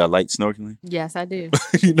 Do y'all like snorkeling? Yes, I do.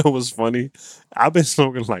 You know what's funny? I've been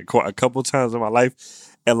snorkeling like quite a couple times in my life,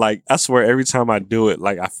 and like I swear every time I do it,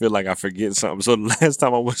 like I feel like I forget something. So the last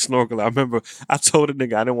time I went snorkeling, I remember I told a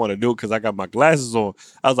nigga I didn't want to do it because I got my glasses on.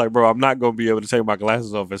 I was like, bro, I'm not gonna be able to take my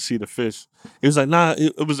glasses off and see the fish. He was like, nah,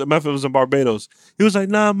 it was in Barbados. He was like,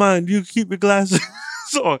 nah, man, you keep your glasses.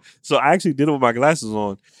 So I actually did it with my glasses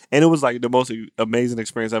on, and it was like the most amazing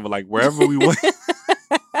experience ever. Like wherever we went.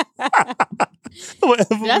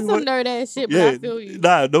 That's some nerd ass shit, but I feel you.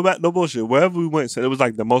 Nah, no bullshit. Wherever we went, so it was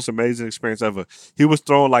like the most amazing experience ever. He was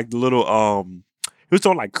throwing like the little he was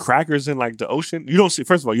throwing like crackers in like the ocean. You don't see,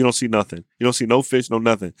 first of all, you don't see nothing. You don't see no fish, no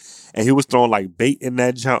nothing. And he was throwing like bait in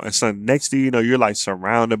that junk. And so next thing you know, you're like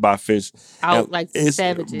surrounded by fish. Out like some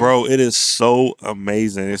savages. Bro, it is so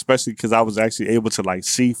amazing, especially because I was actually able to like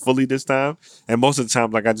see fully this time. And most of the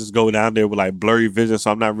time, like I just go down there with like blurry vision,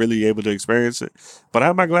 so I'm not really able to experience it. But I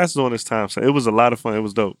had my glasses on this time, so it was a lot of fun. It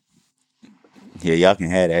was dope. Yeah, y'all can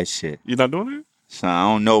have that shit. You not doing it? So I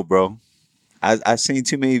don't know, bro. I seen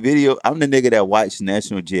too many videos. I'm the nigga that watched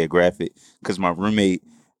National Geographic because my roommate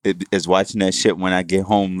is watching that shit when I get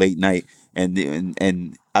home late night,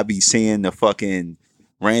 and I be seeing the fucking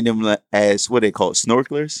random ass what they call it,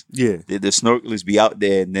 snorkelers. Yeah. The snorkelers be out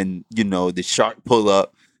there, and then the shark pull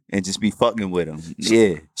up and just be fucking with them.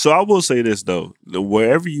 Yeah. So I will say this though,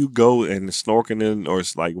 wherever you go and snorkeling or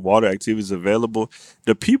it's like water activities available,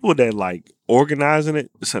 the people that like organizing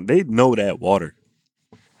it, they know that water.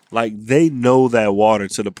 Like they know that water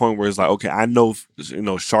to the point where it's like, okay, I know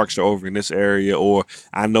sharks are over in this area, or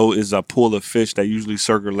I know is a pool of fish that usually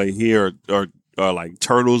circulate here, or like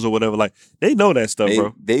turtles or whatever. Like they know that stuff,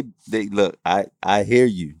 bro. They look. I hear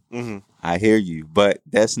you. Mm-hmm. I hear you, but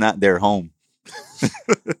that's not their home.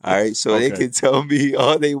 All right, so Okay. they can tell me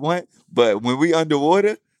all they want, but when we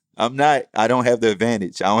underwater, I don't have the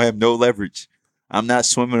advantage. I don't have no leverage. I'm not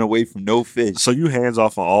swimming away from no fish. So you hands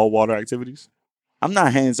off on all water activities? I'm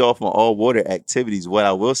not hands off on all water activities. What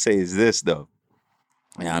I will say is this, though.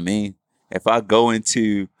 You know what I mean? If I go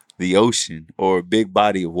into the ocean or a big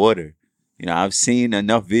body of water, I've seen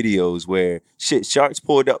enough videos where sharks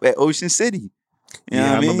pulled up at Ocean City. You know what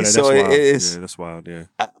I mean? Remember that. So That's wild. it's That's wild. Yeah.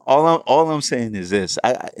 all I'm saying is this.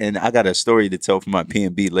 I got a story to tell for my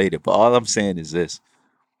P&B later, but all I'm saying is this.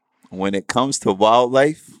 When it comes to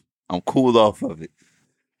wildlife, I'm cool off of it.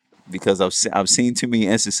 Because I've seen too many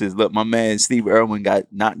instances. Look, my man Steve Irwin got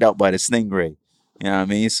knocked out by the stingray. You know what I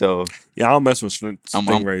mean? So yeah, I don't mess with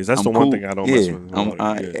stingrays. That's I'm the one cool. thing I don't mess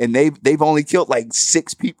with. And they've only killed like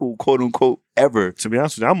 6 people, quote unquote, ever. To be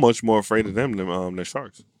honest with you, I'm much more afraid of them than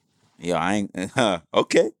sharks. Yo, I ain't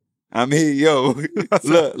okay. I mean,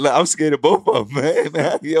 look, I'm scared of both of them,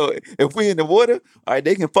 man. Yo, if we in the water, all right,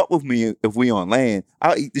 they can fuck with me if we on land.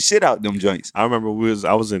 I'll eat the shit out them joints. I remember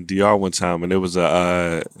I was in DR one time, and there was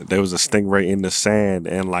a stingray in the sand,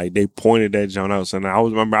 and like they pointed that joint out. And I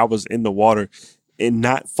was in the water, and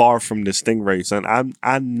not far from the stingray. Son,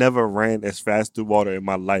 I never ran as fast through water in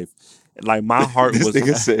my life. Like my heart This was,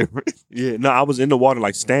 nigga said, yeah. No, I was in the water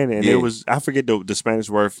like standing, and Yeah. it was I forget the Spanish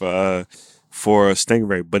word for a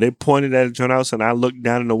stingray, but they pointed at the joint out, and I looked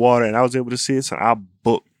down in the water, and I was able to see it. So I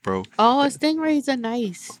booked, bro. Oh, stingrays are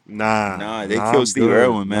nice. Nah, they I'm killed Steve good.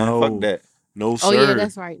 Irwin, man. No, Fuck that. no, sir. Oh yeah,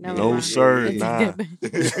 that's right. Never No, mind. sir. I take Nah. that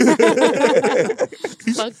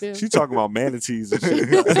back. Fuck them. She talking about manatees and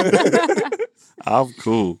shit. I'm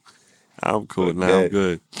cool. Nah, I'm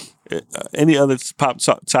good. Any other pop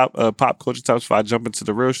culture topics before I jump into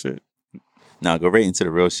the real shit? Nah, go right into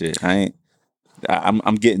the real shit.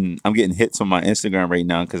 I'm getting hits on my Instagram right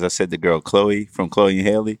now because I said the girl Chloe from Chloe and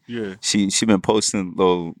Haley. Yeah. She been posting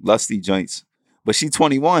little lusty joints, but she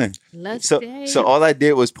 21. Lusty. So all I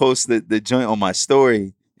did was post the joint on my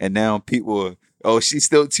story, and now people are, oh, she's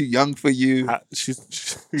still too young for you. I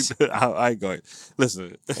ain't going.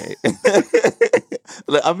 Listen,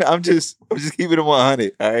 Look, I'm just keeping it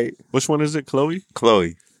 100. All right, which one is it, Chloe?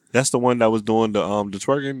 Chloe. That's the one that was doing the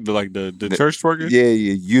twerking, the church twerking. Yeah,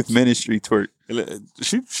 youth ministry twerk.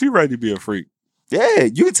 She ready to be a freak. Yeah,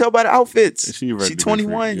 you can tell by the outfits. She ready to be a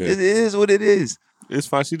 21. freak, yeah. It is what it is. It's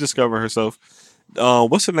fine. She discovered herself.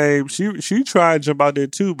 What's her name? She tried to jump out there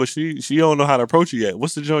too, but she don't know how to approach it yet.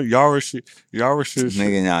 What's the joint? Yara.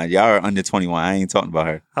 Nigga, nah, y'all are under 21. I ain't talking about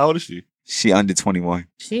her. How old is she? She under 21.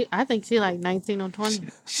 I think she like 19 or 20.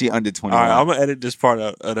 She under All 21. right, I'm gonna edit this part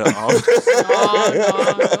out of the.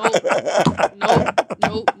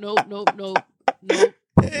 Nope.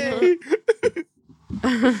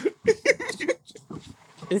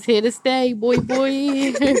 It's here to stay, boy.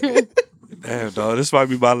 Damn, dog. This might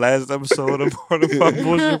be my last episode of part of my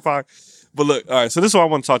bullshit podcast. But look, all right. So this is what I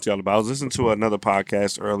want to talk to y'all about. I was listening to another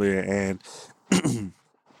podcast earlier, and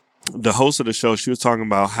the host of the show, she was talking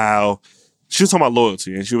about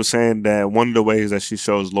loyalty, and she was saying that one of the ways that she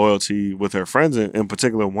shows loyalty with her friends, in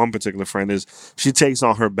particular, one particular friend, is she takes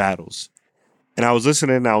on her battles. And I was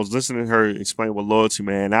listening to her explain what loyalty,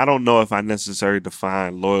 man. I don't know if I necessarily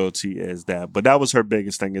define loyalty as that, but that was her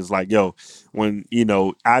biggest thing is like, yo, when,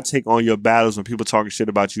 I take on your battles, when people talking shit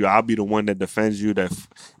about you, I'll be the one that defends you, that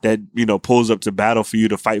pulls up to battle for you,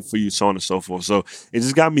 to fight for you, so on and so forth. So it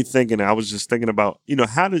just got me thinking. I was just thinking about,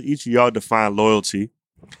 how does each of y'all define loyalty?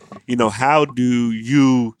 How do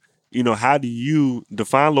you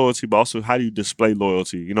define loyalty, but also how do you display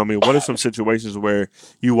loyalty? You know what I mean? What are some situations where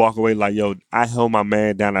you walk away like, yo, I held my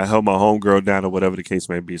man down, I held my homegirl down, or whatever the case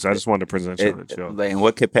may be? So I just wanted to present you that show. Like, in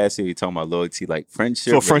what capacity are you talking about loyalty? Like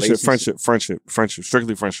friendship? So friendship, strictly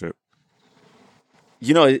friendship.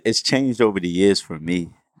 It's changed over the years for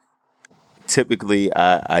me. Typically,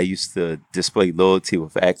 I used to display loyalty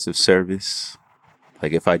with acts of service.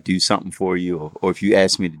 Like if I do something for you, or if you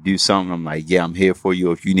ask me to do something, I'm like, yeah, I'm here for you.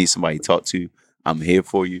 Or if you need somebody to talk to, I'm here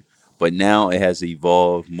for you. But now it has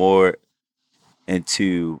evolved more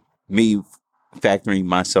into me factoring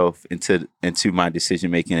myself into my decision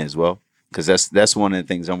making as well. Because that's one of the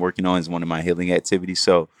things I'm working on, is one of my healing activities.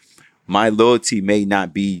 So my loyalty may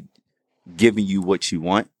not be giving you what you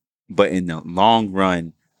want, but in the long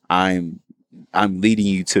run, I'm leading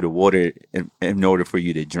you to the water in order for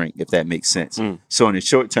you to drink, if that makes sense. So in the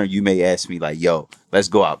short term, you may ask me like, yo, let's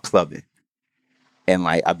go out clubbing. And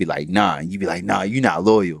like, I'll be like, nah. And you be like, nah, you're not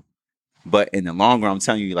loyal. But in the long run, I'm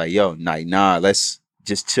telling you like, yo, nah, let's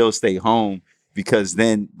just chill, stay home. Because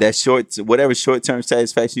then that whatever short-term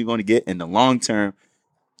satisfaction you're going to get, in the long term,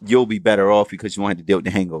 you'll be better off because you won't have to deal with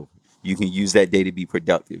the hangover. You can use that day to be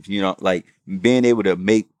productive. Like being able to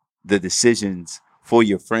make the decisions for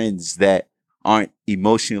your friends that aren't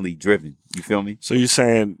emotionally driven. You feel me? So you're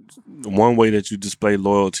saying one way that you display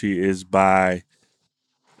loyalty is by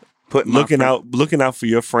looking out for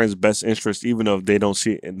your friends' best interest, even if they don't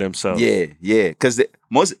see it in themselves. Yeah. Because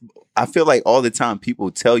I feel like all the time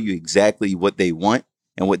people tell you exactly what they want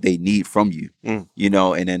and what they need from you. And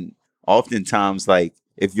then oftentimes, like,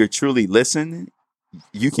 if you're truly listening,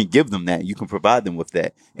 you can give them that. You can provide them with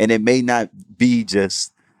that. And it may not be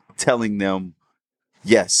just telling them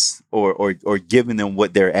yes, or giving them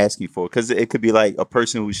what they're asking for, because it could be like a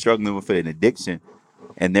person who's struggling with an addiction,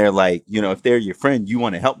 and they're like, if they're your friend, you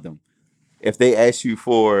want to help them. If they ask you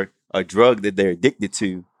for a drug that they're addicted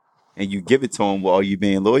to, and you give it to them, well, are you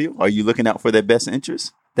being loyal? Are you looking out for their best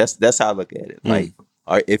interest? That's how I look at it. Like,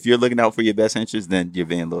 if you're looking out for your best interest, then you're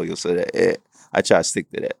being loyal. So I try to stick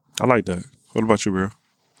to that. I like that. What about you, Real?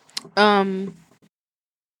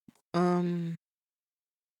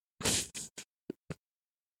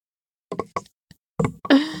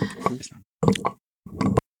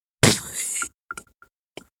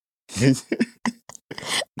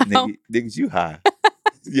 Niggas, you high.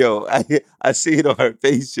 Yo, I see it on her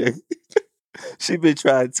face. She been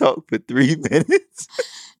trying to talk for 3 minutes.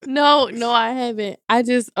 No, I haven't. I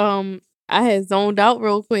just I had zoned out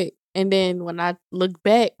real quick, and then when I looked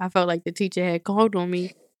back, I felt like the teacher had called on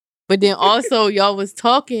me. But then also y'all was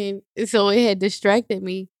talking, so it had distracted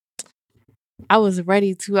me. I was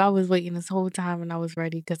ready to. I was waiting this whole time, and I was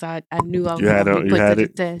ready because I knew I was going to be put to the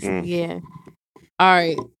test. Yeah. All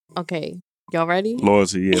right. Okay. Y'all ready?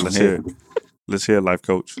 Loyalty. Yeah. Let's hear it. Let's hear it, life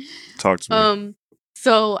coach. Talk to me.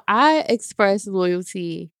 So I express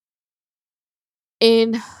loyalty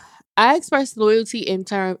in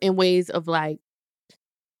ways of like.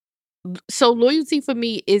 So loyalty for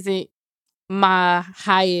me isn't my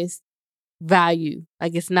highest value.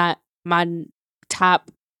 Like, it's not my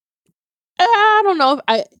top. I don't know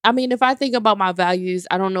if I mean, if I think about my values,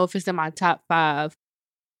 I don't know if it's in my top 5.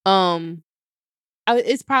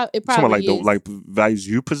 It's probably Someone is. like values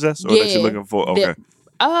you possess, or that you're looking for. Okay.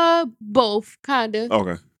 Both kind of.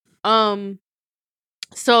 Okay.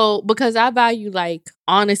 So because I value like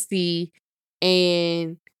honesty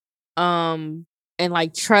and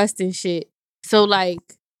like trust and shit. So like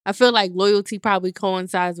I feel like loyalty probably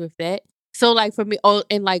coincides with that. So like for me,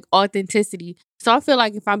 and like authenticity. So I feel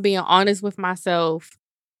like if I'm being honest with myself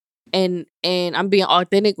and I'm being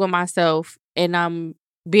authentic with myself, and I'm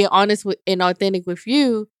being honest with and authentic with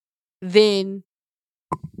you, then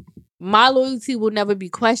my loyalty will never be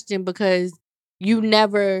questioned because you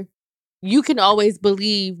can always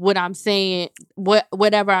believe what I'm saying,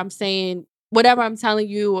 whatever I'm saying, whatever I'm telling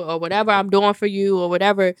you, or whatever I'm doing for you, or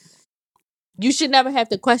whatever. You should never have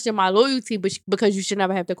to question my loyalty, because you should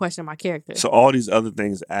never have to question my character. So all these other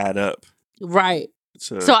things add up. Right.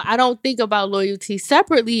 So I don't think about loyalty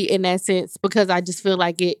separately in that sense, because I just feel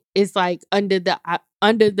like it's like under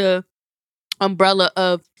the umbrella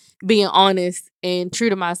of being honest and true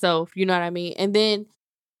to myself. You know what I mean? And then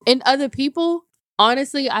in other people,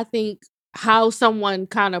 honestly, I think how someone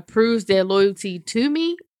kind of proves their loyalty to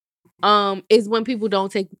me is when people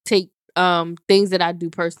don't take things that I do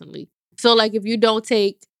personally. So like if you don't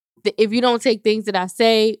take things that I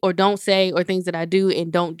say or don't say, or things that I do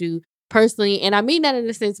and don't do personally, and I mean that in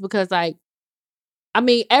a sense because like, I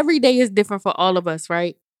mean, every day is different for all of us,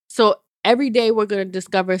 right? So every day we're gonna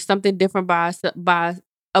discover something different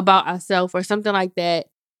about ourselves or something like that.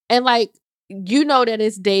 And like, you know that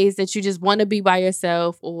it's days that you just want to be by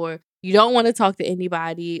yourself, or you don't want to talk to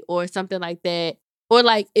anybody, or something like that. Or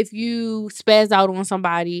like if you spaz out on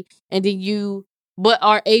somebody and then but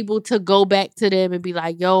are able to go back to them and be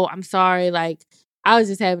like, yo, I'm sorry, like I was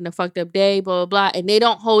just having a fucked up day, blah, blah, blah. And they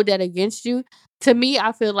don't hold that against you. To me,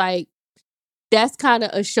 I feel like that's kind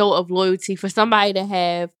of a show of loyalty for somebody to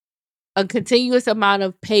have a continuous amount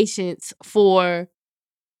of patience for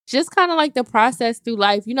just kind of like the process through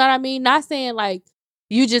life. You know what I mean? Not saying like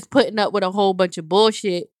you just putting up with a whole bunch of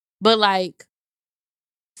bullshit, but like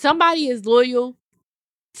somebody is loyal.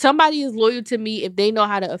 Somebody is loyal to me if they know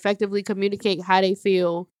how to effectively communicate how they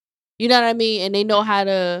feel. You know what I mean? And they know how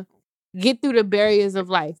to get through the barriers of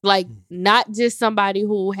life. Like not just somebody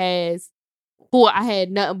who I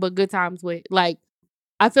had nothing but good times with. Like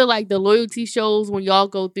I feel like the loyalty shows when y'all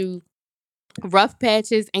go through rough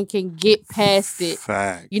patches and can get past it.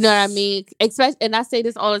 Facts. You know what I mean? And I say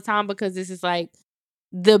this all the time because this is like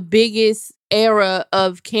the biggest era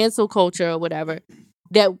of cancel culture or whatever,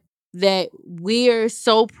 that we're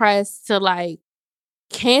so pressed to like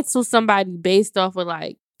cancel somebody based off of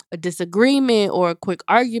like a disagreement or a quick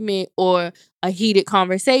argument or a heated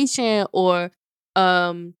conversation or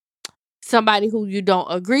somebody who you don't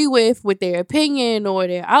agree with their opinion or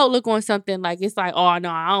their outlook on something. Like it's like, oh no,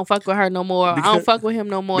 I don't fuck with her no more. I don't fuck with him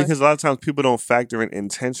no more. Because a lot of times people don't factor in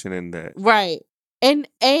intention in that. Right. And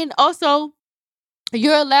also,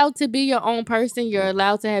 you're allowed to be your own person. You're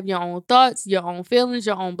allowed to have your own thoughts, your own feelings,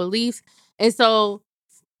 your own beliefs. And so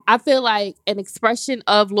I feel like an expression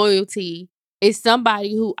of loyalty is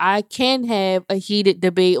somebody who I can have a heated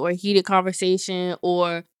debate or a heated conversation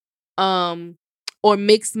or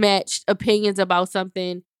mixed matched opinions about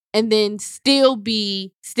something, and then still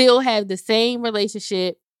have the same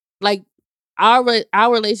relationship. Like our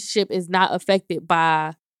relationship is not affected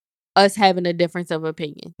by us having a difference of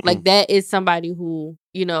opinion. Like that is somebody who,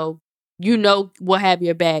 you know will have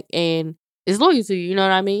your back and is loyal to you. You know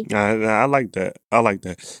what I mean? I like that.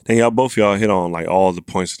 Then both y'all hit on like all the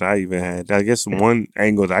points that I even had. I guess one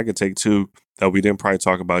angle that I could take too that we didn't probably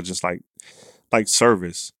talk about, just like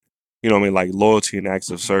service. You know what I mean? Like loyalty and acts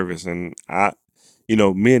of service. And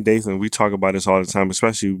me and Dathan, we talk about this all the time,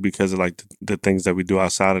 especially because of like the things that we do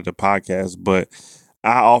outside of the podcast. But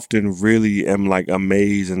I often really am like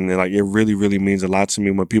amazed, and like it really, really means a lot to me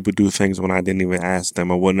when people do things when I didn't even ask them,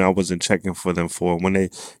 or when I wasn't checking for them for, when they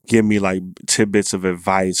give me like tidbits of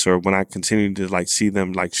advice, or when I continue to like see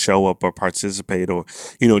them like show up or participate, or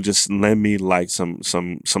just lend me like some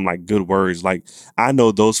like good words. Like I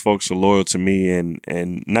know those folks are loyal to me,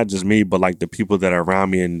 and not just me, but like the people that are around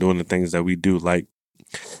me and doing the things that we do. Like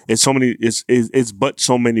it's so many, it's but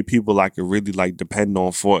so many people I could really like depend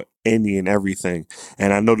on for any and everything.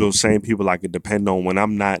 And I know those same people I could depend on when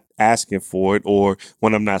I'm not asking for it, or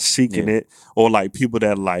when I'm not seeking it, or like people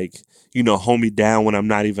that like, hold me down when I'm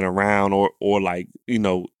not even around, or like,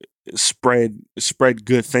 spread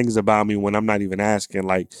good things about me when I'm not even asking.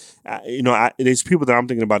 Like, there's people that I'm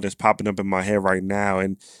thinking about that's popping up in my head right now.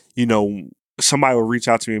 And, somebody will reach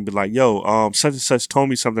out to me and be like, yo, such and such told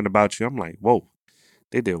me something about you. I'm like, whoa.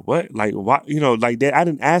 They did what? Like, why? Like I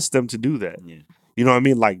didn't ask them to do that. Yeah. You know what I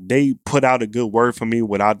mean? Like they put out a good word for me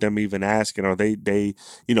without them even asking, or they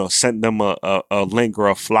sent them a link or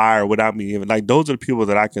a flyer without me even. Like those are the people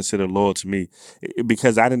that I consider loyal to me,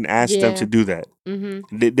 because I didn't ask them to do that.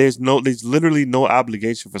 Mm-hmm. There's literally no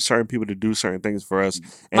obligation for certain people to do certain things for us.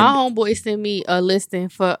 And my homeboy sent me a listing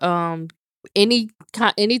for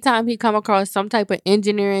anytime he come across some type of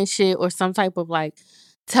engineering shit or some type of like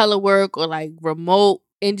telework or like remote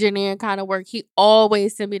engineering kind of work, he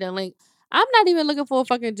always send me the link. I'm not even looking for a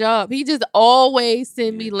fucking job. He just always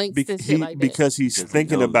send me links to shit like that. Because he's Because he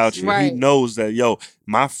thinking knows, about you. right. He knows that, yo,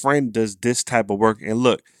 my friend does this type of work. And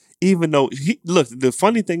look, even though the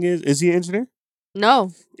funny thing is he an engineer?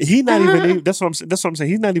 No. He not even. That's what I'm. That's what I'm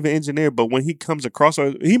saying. He's not even engineer. But when he comes across,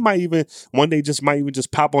 or he might even one day might even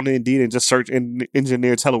pop on the Indeed and just search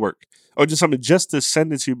engineer telework or just something just to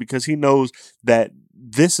send it to you because he knows that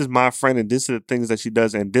this is my friend and this are the things that she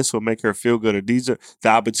does and this will make her feel good or these are the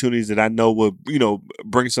opportunities that I know will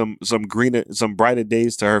bring some greener, some brighter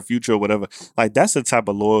days to her future or whatever. Like that's the type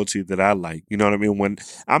of loyalty that I like. You know what I mean? When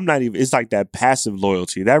I'm not even, it's like that passive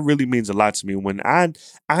loyalty that really means a lot to me. When I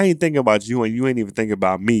ain't thinking about you and you ain't even thinking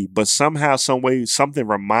about me, but somehow, some way, something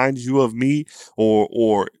reminds you of me,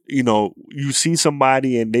 or you see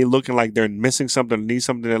somebody and they looking like they're missing something, need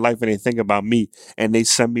something in their life, and they think about me and they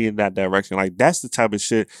send me in that direction. Like that's the type of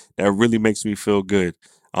shit that really makes me feel good.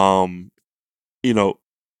 For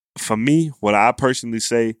me, what I personally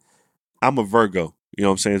say, I'm a Virgo. You know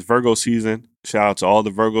what I'm saying? It's Virgo season. Shout out to all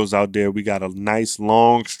the Virgos out there. We got a nice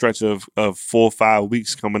long stretch of 4 or 5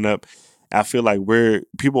 weeks coming up. I feel like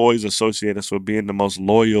people always associate us with being the most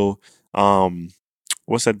loyal.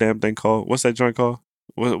 What's that damn thing called? What's that joint called?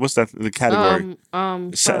 What's that the category?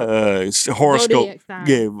 Horoscope.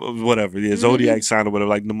 Yeah, whatever. Yeah, zodiac sign or whatever.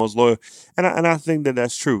 Like the most loyal. And I think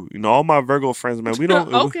that's true. All my Virgo friends, man. We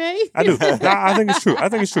don't. Okay. I do. I think it's true. I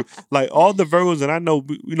think it's true. Like all the Virgos that I know,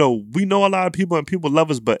 we know a lot of people and people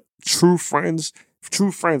love us, but true friends,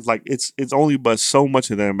 like it's only but so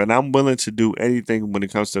much of them, and I'm willing to do anything when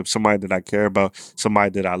it comes to somebody that I care about,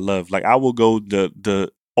 somebody that I love. Like I will go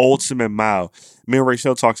the ultimate mile. Me and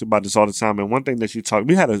Rachel talks about this all the time, and one thing that she talked,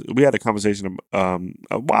 we had a conversation a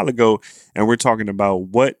while ago, and we're talking about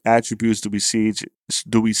what attributes do we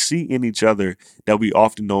see in each other that we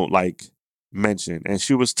often don't like mention. And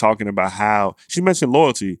she was talking about how she mentioned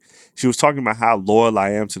loyalty. She was talking about how loyal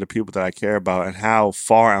I am to the people that I care about, and how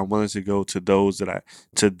far I'm willing to go to those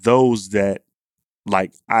that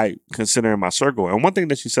like I consider in my circle. And one thing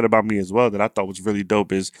that she said about me as well that I thought was really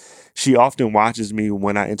dope is she often watches me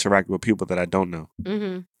when I interact with people that I don't know.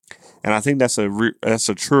 Mm-hmm. And I think that's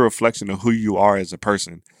a true reflection of who you are as a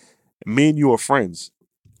person. Me and you are friends.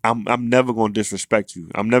 I'm never going to disrespect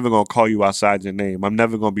you. I'm never going to call you outside your name. I'm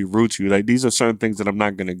never going to be rude to you. Like these are certain things that I'm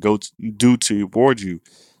not going to do towards you.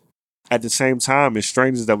 At the same time, it's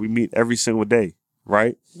strangers that we meet every single day,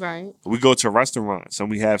 right? Right. We go to restaurants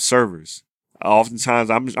and we have servers.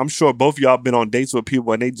 Oftentimes, I'm sure both of y'all been on dates with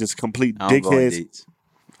people and they just complete I don't go on dickheads. dates.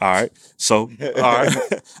 All right. So, all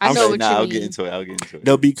right. I know what you I'll mean. get into it.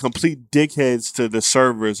 They'll be complete dickheads to the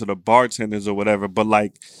servers or the bartenders or whatever. But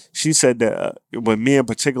like she said that with me in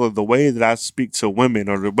particular, the way that I speak to women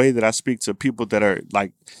or the way that I speak to people that are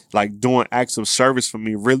like doing acts of service for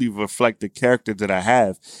me really reflect the character that I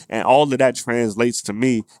have. And all of that translates to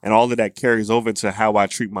me and all of that carries over to how I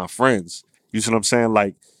treat my friends. You see what I'm saying?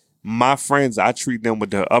 Like my friends, I treat them with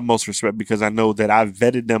the utmost respect because I know that I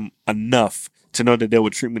vetted them enough to know that they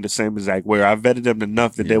would treat me the same exact way. I vetted them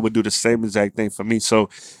enough that they would do the same exact thing for me. So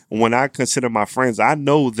when I consider my friends, I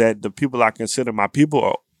know that the people I consider my people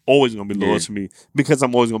are always going to be loyal to me because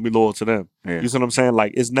I'm always going to be loyal to them. Yeah. You see what I'm saying?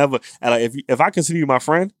 Like it's never, like if I consider you my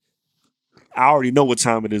friend, I already know what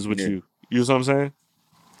time it is with you. You see what I'm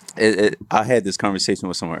saying? I had this conversation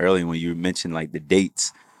with someone earlier when you mentioned like the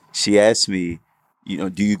dates. She asked me,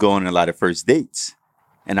 do you go on a lot of first dates?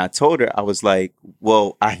 And I told her, I was like,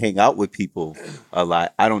 well, I hang out with people a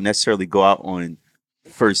lot. I don't necessarily go out on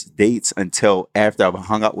first dates until after I've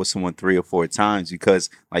hung out with someone 3 or 4 times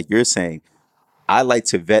because, like you're saying, I like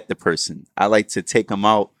to vet the person. I like to take them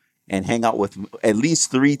out and hang out with them at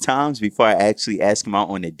least 3 times before I actually ask them out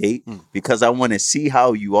on a date because I want to see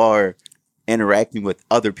how you are interacting with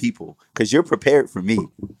other people because you're prepared for me,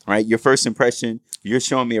 right? Your first impression, you're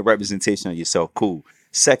showing me a representation of yourself. Cool.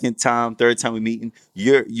 Second time, third time we meeting,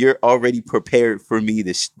 you're already prepared for me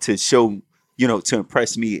to show, to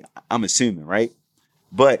impress me, I'm assuming, right?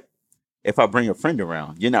 But if I bring a friend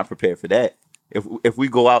around, you're not prepared for that. If we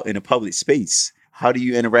go out in a public space, how do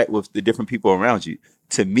you interact with the different people around you?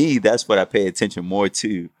 To me, that's what I pay attention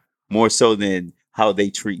more so than how they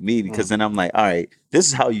treat me, because then I'm like, all right, this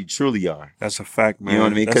is how you truly are. That's a fact, man. You know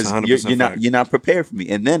what I mean? Because you're not prepared for me.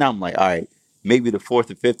 And then I'm like, all right, maybe the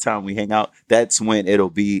 4th or 5th time we hang out, that's when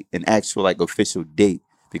it'll be an actual like official date.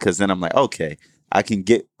 Because then I'm like, okay, I can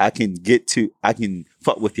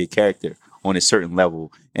fuck with your character on a certain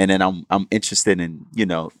level, and then I'm interested in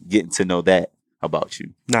getting to know that about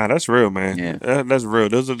you. Nah, that's real, man. Yeah, that's real.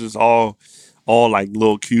 Those are just all like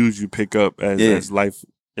little cues you pick up as life.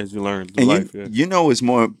 As you learn through life, it's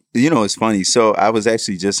more. It's funny. So I was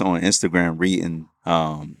actually just on Instagram reading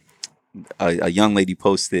a young lady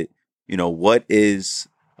posted, what is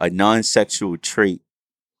a non-sexual trait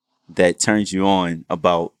that turns you on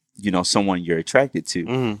about someone you're attracted to?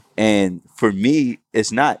 Mm-hmm. And for me,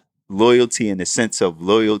 it's not loyalty in the sense of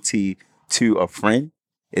loyalty to a friend.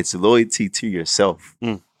 It's loyalty to yourself.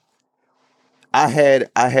 Mm. I had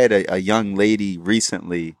a young lady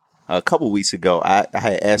recently, a couple weeks ago. I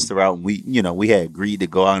had asked her out, and we had agreed to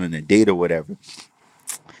go out on a date or whatever.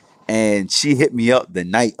 And she hit me up the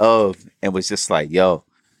night of and was just like, yo,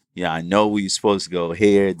 yeah, I know we were supposed to go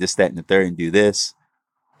here, this, that, and the third and do this.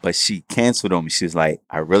 But she canceled on me. She was like,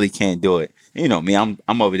 I really can't do it. And me,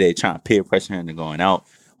 I'm over there trying to peer pressure her into going out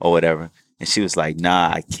or whatever. And she was like,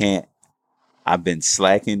 nah, I can't. I've been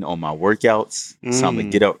slacking on my workouts. So I'm gonna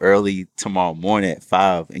get up early tomorrow morning at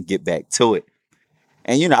 5 and get back to it.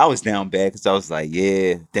 And I was down bad because I was like,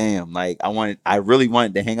 yeah, damn, like I really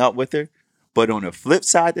wanted to hang out with her. But on the flip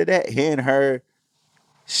side of that, hearing her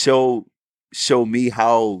show me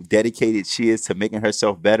how dedicated she is to making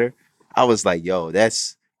herself better, I was like, yo,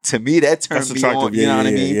 to me that turned me on. You know what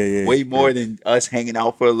I mean? Yeah, way more than us hanging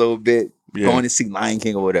out for a little bit, Yeah. going to see Lion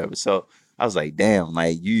King or whatever. So I was like, damn,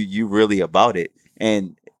 like you really about it.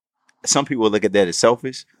 And some people look at that as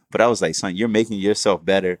selfish, but I was like, son, you're making yourself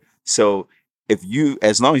better. So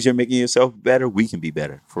as long as you're making yourself better, we can be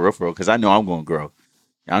better for real, because I know I'm going to grow.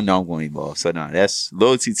 I know I'm going to evolve. So no, that's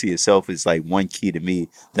loyalty to yourself is like one key to me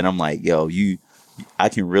that I'm like, yo,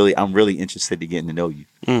 I'm really interested in getting to know you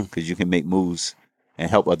because you can make moves and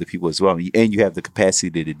help other people as well. And you have the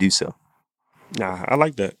capacity to do so. Nah, I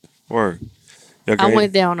like that. Word. I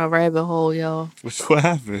went down a rabbit hole, y'all. What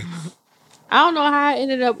happened? I don't know how I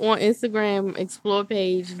ended up on Instagram Explore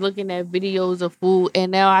page looking at videos of food,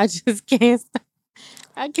 and now I just can't stop.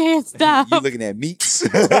 I can't stop. You looking at meats?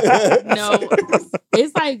 No,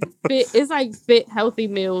 it's like fit. It's like fit, healthy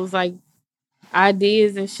meals, like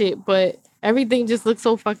ideas and shit. But everything just looks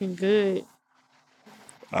so fucking good.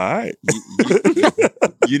 All right.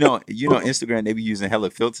 Instagram, they be using hella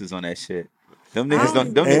filters on that shit. Them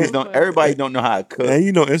niggas don't. Everybody don't know how to cook.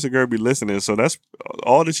 And Instagram be listening, so that's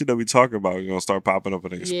all the shit that we talking about. You're gonna start popping up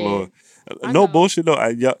and Explore. Yeah, No bullshit though.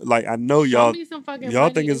 I know y'all. Y'all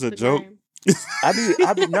think it's a joke.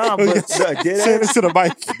 I be nah, but say this to the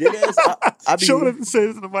mic. I be Show them to say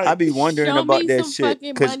this to the mic. I be wondering about that shit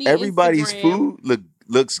because everybody's food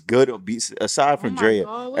looks good. Aside from Drea,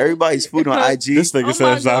 everybody's food on IG. This nigga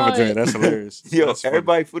said aside from Drea. That's hilarious. Yo,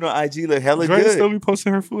 everybody's food on IG look hella Drea good. Still be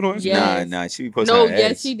posting her food on Instagram. Yes. Nah, she be posting. No, her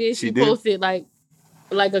yes, ass. she did. She posted like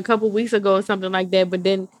a couple weeks ago or something like that. But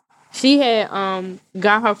then she had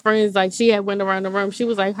got her friends, like she had went around the room. She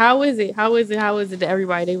was like, "How is it? How is it? How is it?" To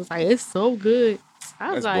everybody, they was like, "It's so good."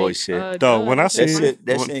 I was That's bullshit. Dog, when I see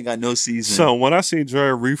that shit ain't got no seasoning. So when I seen Dre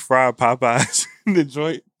refry Popeyes in the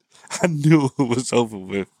joint, I knew it was over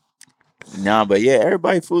with. Nah, but yeah,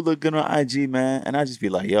 everybody food look good on IG, man. And I just be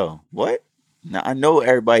like, yo, what? Now I know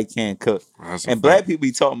everybody can't cook. And black people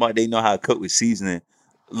be talking about they know how to cook with seasoning.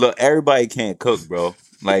 Look, everybody can't cook, bro.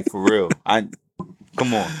 Like for real.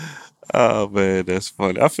 Come on. Oh man, that's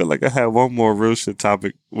funny. I feel like I had one more real shit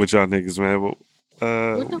topic with y'all niggas, man. But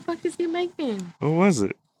what the fuck is he making? What was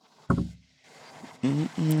it?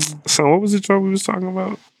 So what was it, Joe, we was talking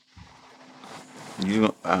about?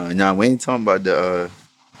 Nah, we ain't talking about the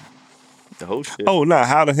whole shit. Oh, nah,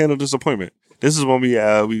 how to handle disappointment. This is when we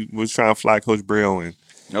was trying to fly Coach Brio in.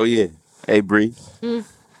 Oh yeah, hey Bree,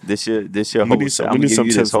 this your we need some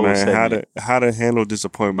tips, man. How to handle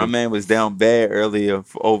disappointment. My man was down bad earlier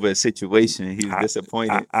over a situation. He was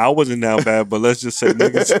disappointed. I wasn't down bad, but let's just say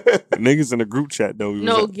niggas in the group chat though.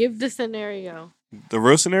 No, give the scenario. The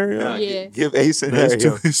real scenario? Yeah. Give a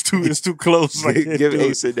scenario. It's too close. Give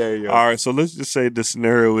a scenario. All right, so let's just say the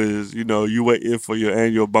scenario is, you waiting for your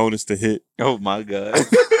annual bonus to hit. Oh my God.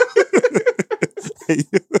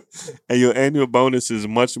 And your annual bonus is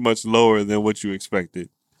much, much lower than what you expected.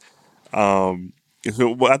 Well,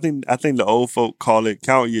 I think the old folk call it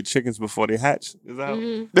count your chickens before they hatch. Is that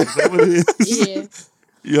what it is? Yeah.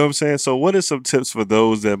 You know what I'm saying? So what are some tips for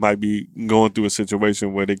those that might be going through a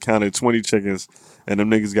situation where they counted 20 chickens and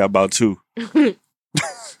them niggas got about 2?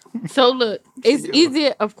 So look, it's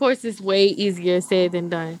easier. Of course, it's way easier said than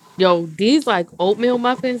done. Yo, these like oatmeal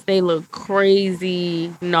muffins, they look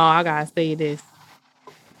crazy. No, I gotta say this.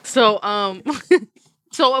 So,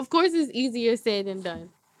 so of course it's easier said than done.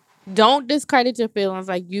 Don't discredit your feelings.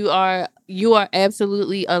 Like you are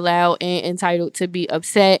absolutely allowed and entitled to be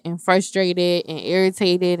upset and frustrated and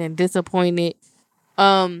irritated and disappointed.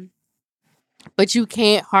 But you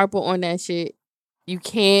can't harp on that shit. You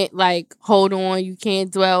can't like hold on. You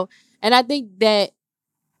can't dwell. And I think that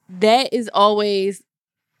is always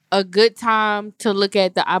a good time to look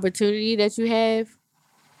at the opportunity that you have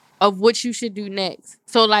of what you should do next.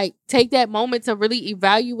 So like take that moment to really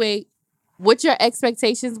evaluate what your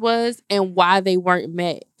expectations was and why they weren't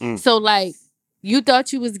met. So like you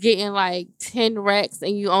thought you was getting like 10 racks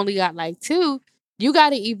and you only got like 2. You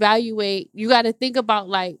got to evaluate. You got to think about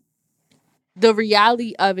like the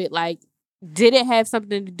reality of it. Like, did it have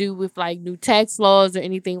something to do with like new tax laws or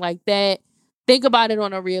anything like that? Think about it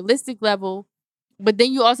on a realistic level. But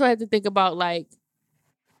then you also have to think about like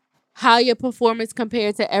how your performance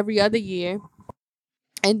compared to every other year.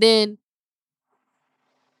 And then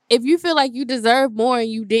if you feel like you deserve more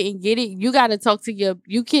and you didn't get it, you got to talk to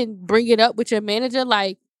you can bring it up with your manager.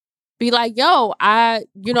 Like, be like, yo, I'm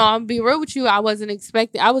gonna be real with you. I was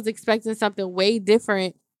expecting something way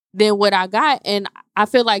different than what I got. And I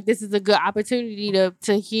feel like this is a good opportunity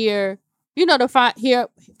to hear, to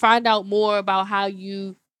find out more about how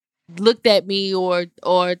you looked at me or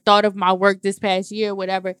thought of my work this past year or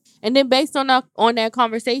whatever. And then based on that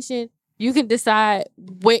conversation, you can decide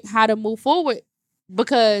how to move forward,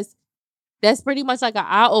 because that's pretty much like an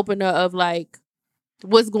eye opener of like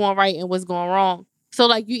what's going right and what's going wrong. So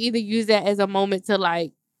like you either use that as a moment to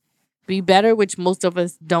like be better, which most of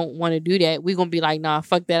us don't want to do that. We're gonna be like, nah,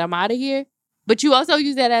 fuck that, I'm out of here. But you also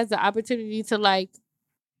use that as an opportunity to like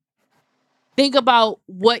think about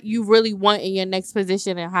what you really want in your next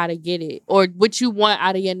position and how to get it, or what you want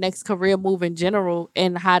out of your next career move in general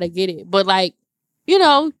and how to get it. But like, you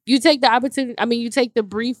take the opportunity. I mean, you take the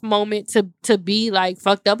brief moment to be like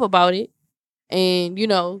fucked up about it, and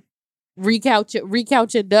recount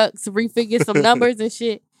your ducks, refigure some numbers and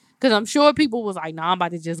shit. Because I'm sure people was like, nah, I'm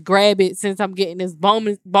about to just grab it since I'm getting this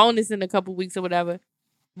bonus in a couple weeks or whatever.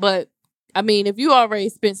 But I mean, if you already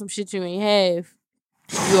spent some shit you ain't have,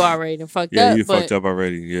 you already done fucked up. Yeah, you fucked up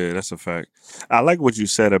already. Yeah, that's a fact. I like what you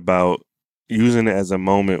said about using it as a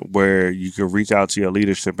moment where you could reach out to your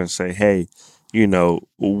leadership and say, hey,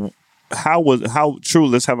 let's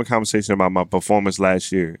have a conversation about my performance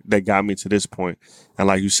last year that got me to this point. And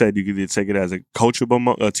like you said, you could either take it as a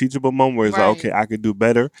coachable, a teachable moment where it's like, okay, I could do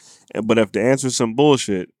better. But if the answer is some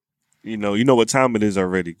bullshit, you know what time it is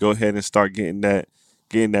already. Go ahead and start getting that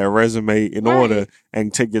resume in order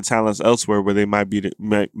and take your talents elsewhere where they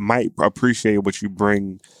might appreciate what you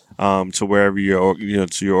bring to wherever you're,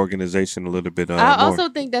 to your organization a little bit. I also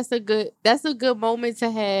think that's a good moment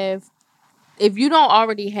to have. If you don't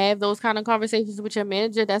already have those kind of conversations with your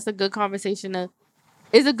manager, that's a good conversation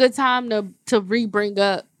it's a good time to re-bring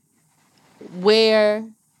up where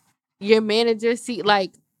your manager see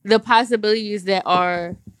like the possibilities that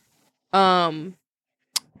are how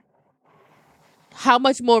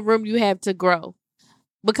much more room you have to grow.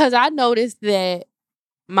 Because I noticed that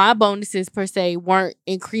my bonuses per se weren't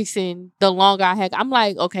increasing the longer I had. I'm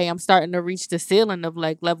like, okay, I'm starting to reach the ceiling of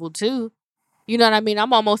like level 2. You know what I mean?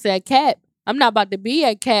 I'm almost at cap. I'm not about to be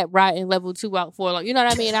at cap riding level 2 out for long. You know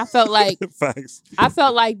what I mean? I felt like Facts. I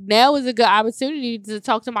felt like now is a good opportunity to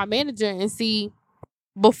talk to my manager and see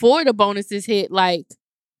before the bonuses hit, like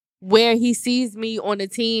where he sees me on the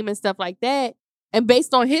team and stuff like that. And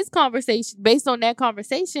based on that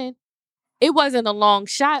conversation, it wasn't a long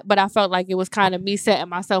shot, but I felt like it was kind of me setting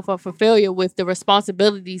myself up for failure with the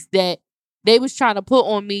responsibilities that they was trying to put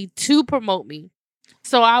on me to promote me.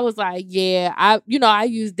 So I was like, yeah, I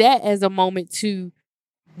used that as a moment to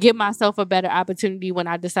give myself a better opportunity when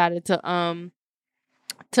I decided to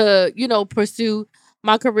pursue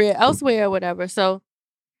my career elsewhere or whatever. So,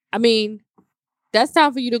 I mean, that's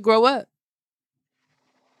time for you to grow up.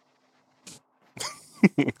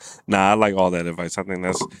 Nah, I like all that advice. I think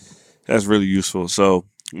that's really useful. So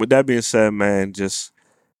with that being said, man, just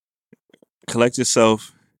collect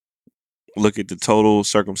yourself, look at the total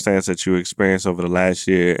circumstance that you experienced over the last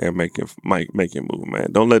year and make it move,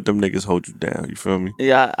 man. Don't let them niggas hold you down. You feel me?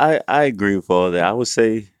 Yeah, I agree with all that. I would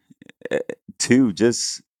say, too,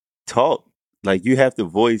 just talk. Like, you have to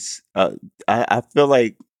voice. I feel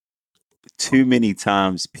like too many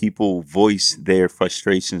times people voice their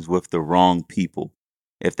frustrations with the wrong people,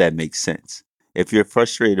 if that makes sense. If you're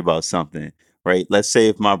frustrated about something, right? Let's say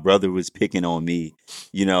if my brother was picking on me,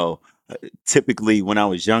 typically when I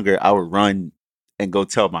was younger, I would run and go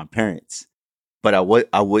tell my parents, but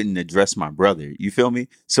I wouldn't address my brother. You feel me?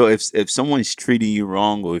 So if someone's treating you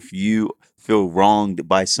wrong, or if you feel wronged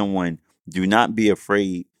by someone, do not be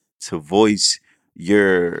afraid to voice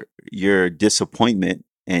your disappointment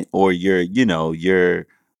or your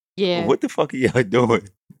what the fuck are y'all doing?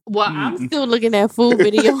 Well, I'm still looking at food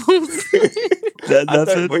videos.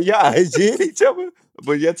 That's it. But y'all IGing each other?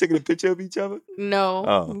 But y'all taking a picture of each other? No.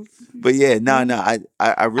 Oh. But yeah, no.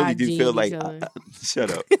 I really do feel like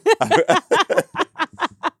shut up.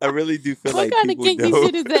 I really do feel What like kind of people kinky know.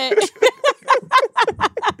 shit is that?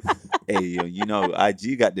 Hey, yo, you know,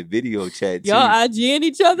 IG got the video chat too. Y'all IGing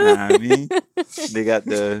each other? Know what I mean? They got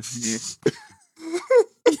the.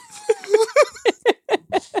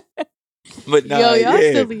 But nah, Yo, y'all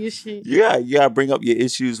yeah. silly as shit. You gotta bring up your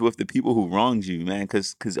issues with the people who wronged you, man.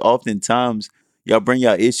 Cause oftentimes y'all bring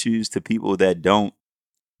your issues to people that don't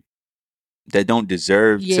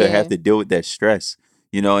deserve to have Yeah. to deal with that stress.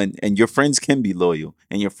 You know, and your friends can be loyal,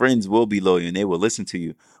 and your friends will be loyal, and they will listen to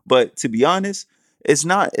you. But to be honest, it's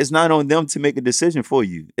not on them to make a decision for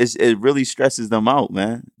you. It really stresses them out,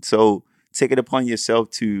 man. So take it upon yourself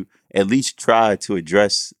to at least try to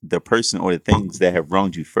address the person or the things that have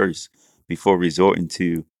wronged you first before resorting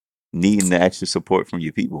to needing the extra support from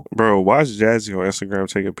your people. Bro, watch Jazzy on Instagram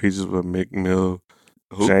taking pictures with Meek Mill,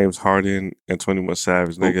 Who? James Harden, and 21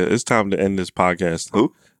 Savage. Who? Nigga, it's time to end this podcast.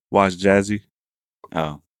 Who? Watch Jazzy,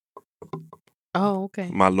 Oh, Oh, okay.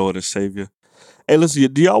 my Lord and Savior. Hey,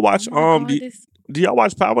 listen, do y'all watch Oh my God, this- do y'all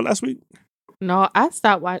watch Power last week? No, I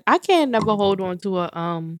stopped watching. I can't never hold on to a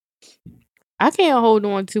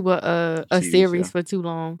TV series show. for too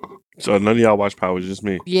long. So none of y'all watch Power, it's just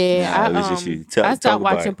me. Yeah, Nah, it was just you. Talk I stopped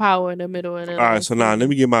about watching it. Power in the middle of the. All right, last so now let season.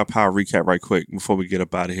 me get my Power recap right quick before we get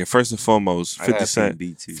up out of here. First and foremost, I 50 got Cent.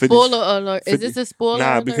 PNB too. 50 Spoiler alert! Is 50 this a spoiler?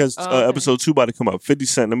 Nah, alert? because Oh, okay. episode 2 about to come up. 50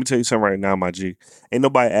 Cent, let me tell you something right now, my G. Ain't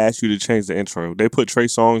nobody asked you to change the intro. They put Trey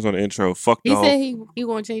Songz on the intro. Fuck He the whole. said he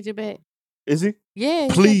gonna change it back. Is he? Yeah, he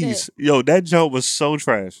said Please. that. Yo, that joke was so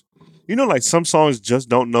trash. You know, like some songs just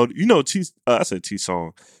don't know. You know, I said T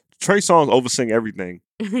song. Trey Songz oversing everything.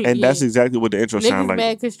 And that's exactly what the intro Niggas sounded like.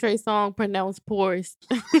 mad because Trey Songz pronounced porous.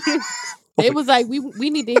 They was like, we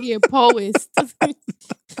need to hear poist.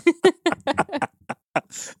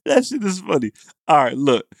 That shit is funny. All right,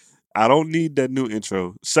 look. I don't need that new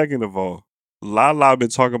intro. Second of all, Lala been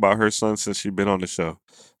talking about her son since she been on the show.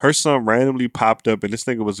 Her son randomly popped up and this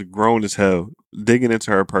nigga was grown as hell, digging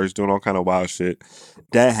into her purse, doing all kind of wild shit.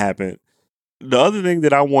 That happened. The other thing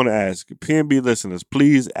that I want to ask, PNB listeners,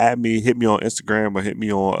 please add me, hit me on Instagram or hit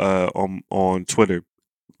me on Twitter.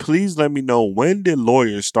 Please let me know, when did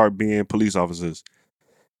lawyers start being police officers?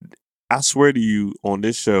 I swear to you, on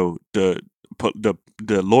this show, the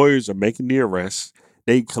lawyers are making the arrests.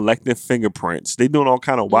 They collecting fingerprints. They doing all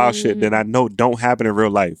kind of wild shit that I know don't happen in real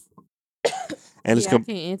life. And I can't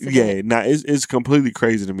answer yeah, nah, it's completely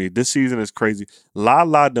crazy to me. This season is crazy.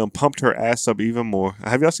 Lala done pumped her ass up even more.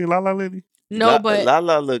 Have y'all seen Lala lately? No, but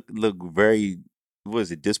Lala look very, what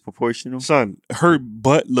is it, disproportional Son, her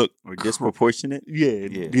butt look or disproportionate?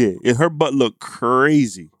 yeah. Her butt look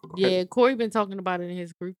crazy. yeah, Corey been talking about it in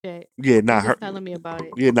his group chat. Yeah, He nah, was her telling me about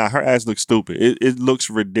it. yeah, nah, her ass looks stupid. It looks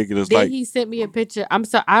ridiculous. Then Like he sent me a picture. I'm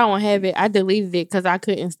sorry, I don't have it. I deleted it because I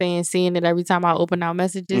couldn't stand seeing it every time I open our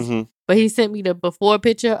messages. mhm. But he sent me the before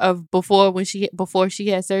picture of before she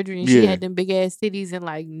had surgery and she Yeah. had them big ass titties and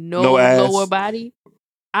like no No ass. lower body.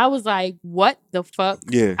 I was like, what the fuck?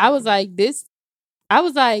 Yeah. I was like, this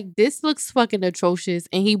looks fucking atrocious.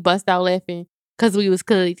 And he bust out laughing because we was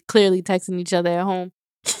clearly texting each other at home.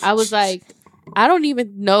 I was like, I don't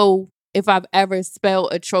even know if I've ever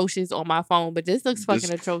spelled atrocious on my phone, but this looks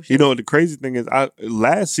fucking atrocious. You know, the crazy thing is,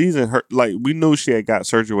 last season, her, like, we knew she had got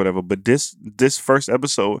surgery or whatever, but this first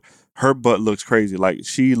episode, her butt looks crazy. Like,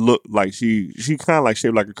 she looked like she kind of like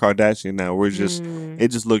shaped like a Kardashian now, where it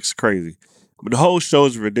just looks crazy. But the whole show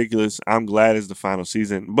is ridiculous. I'm glad it's the final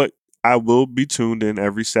season, but I will be tuned in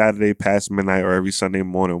every Saturday past midnight or every Sunday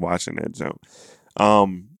morning watching that jump.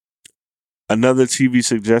 Another TV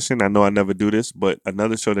suggestion. I know I never do this, but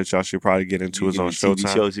another show that y'all should probably get into is on TV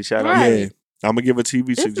Showtime. shows a shout out. Right. Yeah, I'm gonna give a TV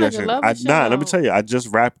This nigga suggestion. love a Let me show. tell you, I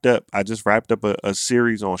just wrapped up a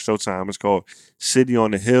series on Showtime. It's called City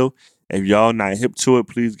on the Hill. If y'all not hip to it,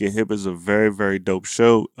 please get hip. It's a very, very dope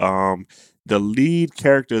show. The lead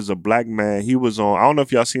character is a black man. He was on, I don't know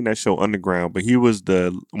if y'all seen that show Underground, but he was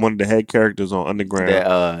one of the head characters on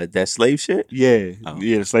Underground. That slave shit? Yeah, Oh.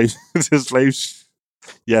 yeah, the slave,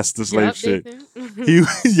 yes, the slave Yup, shit. Nathan. He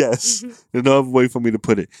yes, there's no other way for me to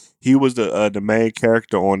put it. He was the main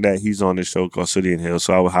character on that. He's on this show called City and Hill.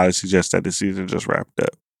 So I would highly suggest that the season just wrapped up.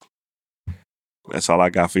 That's all I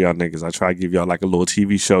got for y'all niggas. I try to give y'all like a little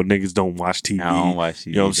TV show. Niggas don't watch TV. I don't watch TV.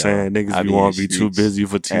 You know what I'm saying? Niggas I be be want in to be too streets busy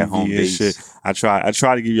for at home TV and base. shit. I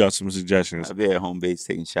try to give y'all some suggestions. I be at home base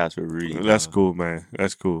taking shots with Reed. That's cool, man.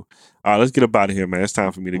 That's cool. All right, let's get up out of here, man. It's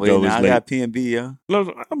time for me to Wait, go. now It's I late. got PNB, yo.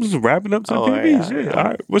 Look, I'm just wrapping up to the Oh, all right, PNBs. all right, Yeah. all All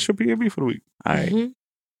right. What's your PNB for the week? All right. Mhm.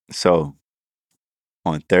 So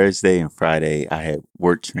on Thursday and Friday, I had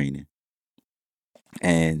work training,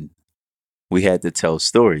 and we had to tell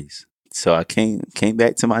stories. So I came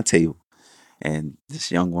back to my table, And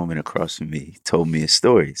this young woman across from me told me a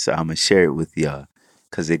story. So I'm going to share it with y'all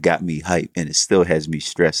because it got me hyped and it still has me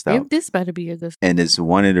stressed out. This better be a good. And it's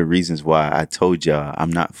one of the reasons why I told y'all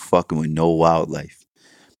I'm not fucking with no wildlife.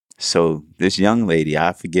 So this young lady,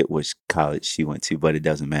 I forget which college she went to, but it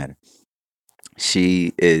doesn't matter.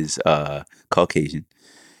 She is Caucasian.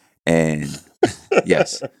 And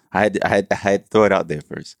yes, I had to throw it out there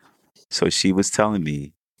first. So she was telling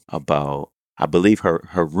me about, I believe her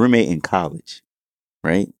roommate in college,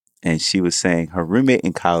 right? And she was saying her roommate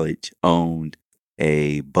in college owned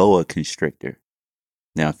a boa constrictor.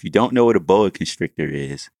 Now, if you don't know what a boa constrictor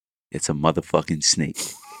is, it's a motherfucking snake.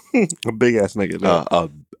 A big ass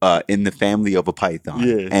nigga. In the family of a python,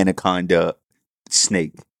 Yeah. anaconda,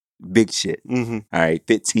 snake, big shit. Mm-hmm. All right,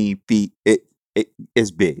 15 feet. It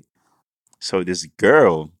is big. So this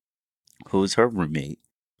girl, who's her roommate,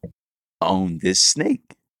 owned this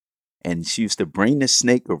snake, and she used to bring the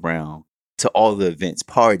snake around to all the events,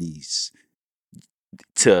 parties,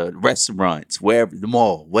 to restaurants, wherever, the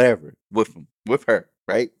mall, whatever, with her,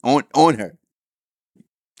 right? On her.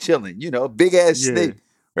 Chilling, big ass snake,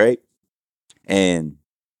 right? And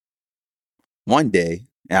one day,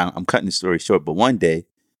 now I'm cutting the story short, but one day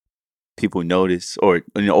people noticed, or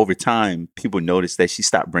over time, people noticed that she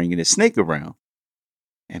stopped bringing the snake around.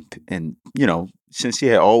 And since she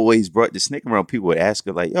had always brought the snake around, people would ask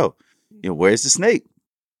her like, yo, where's the snake?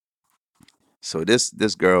 So this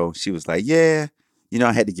girl, she was like, yeah,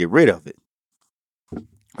 I had to get rid of it.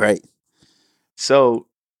 Right. So,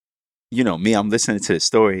 me, I'm listening to the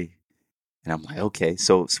story and I'm like, okay,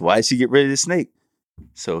 so why did she get rid of the snake?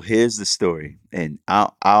 So here's the story. And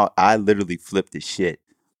I literally flipped the shit.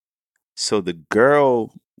 So the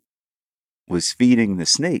girl was feeding the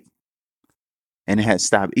snake and it had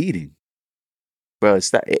stopped eating. Bro,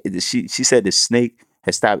 she said the snake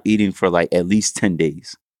had stopped eating for like at least 10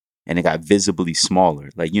 days. And it got visibly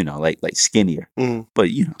smaller, like skinnier. Mm-hmm. But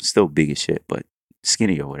still big as shit, but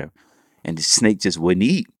skinny or whatever. And the snake just wouldn't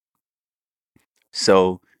eat.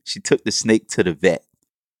 So she took the snake to the vet.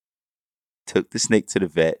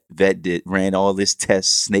 Vet ran all this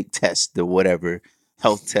tests, snake test or whatever,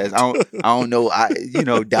 health test. I don't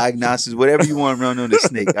know. Diagnosis, whatever you want to run on the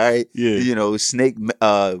snake. All right. Yeah. Snake,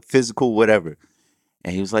 physical, whatever.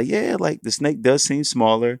 And he was like, yeah, like the snake does seem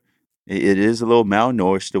smaller. It is a little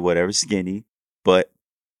malnourished or whatever, skinny, but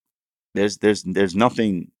there's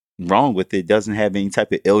nothing wrong with it. It doesn't have any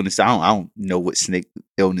type of illness. I don't know what snake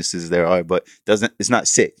illnesses there are, but it's not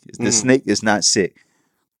sick. The snake is not sick,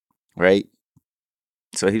 right?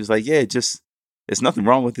 So he was like, yeah, there's nothing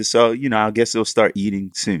wrong with it. So I guess it'll start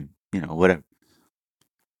eating soon. Whatever.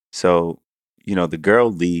 So the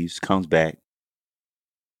girl leaves, comes back,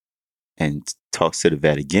 and talks to the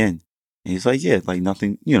vet again. And he's like, yeah, like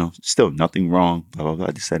nothing, still nothing wrong, blah, blah,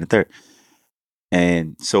 blah, this, that, and third.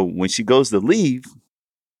 And so when she goes to leave,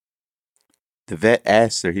 the vet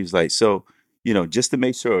asks her, he was like, so, just to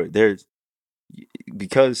make sure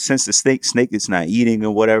because since the snake is not eating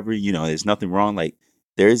or whatever, there's nothing wrong. Like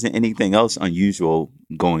there isn't anything else unusual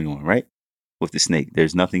going on, right? With the snake.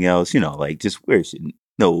 There's nothing else, like just where she,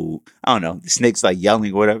 no, I don't know. The snake's like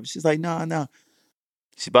yelling or whatever. She's like, no.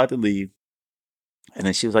 She's about to leave. And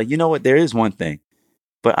then she was like, you know what? There is one thing.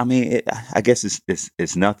 But I mean, I guess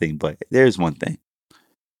it's nothing, but there is one thing.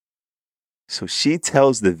 So she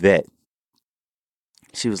tells the vet,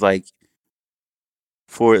 she was like,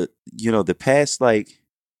 for, the past like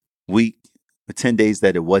week or 10 days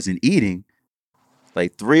that it wasn't eating,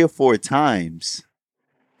 like 3 or 4 times,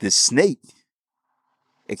 this snake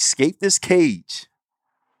escaped this cage.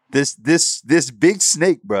 This big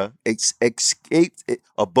snake, bro, escaped.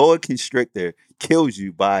 A boa constrictor kills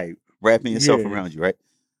you by wrapping yourself around you, right?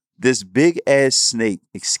 This big ass snake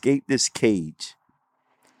escaped this cage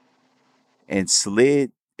and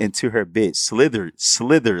slid into her bed,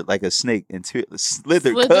 slithered like a snake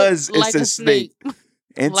slithered because it's a snake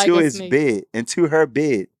into like his bed, into her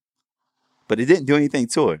bed. But it didn't do anything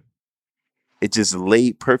to her. It just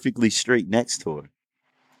laid perfectly straight next to her.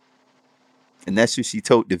 And that's what she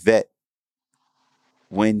told the vet.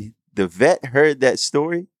 When the vet heard that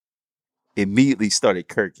story, immediately started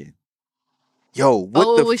kirking. Yo,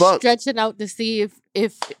 what the fuck? It was stretching out to see if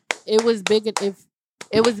it was big, if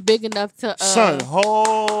it was big enough to. Son,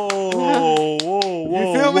 whoa,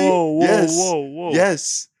 you feel me? Whoa.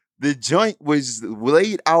 Yes. The joint was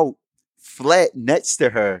laid out flat next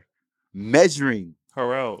to her, measuring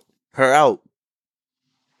her out.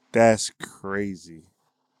 That's crazy.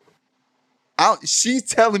 She's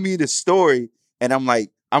telling me the story, and I'm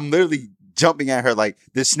like, I'm literally jumping at her like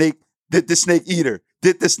the snake eater.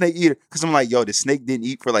 Did the snake eat her? Because I'm like, yo, the snake didn't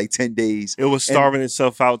eat for like 10 days. It was starving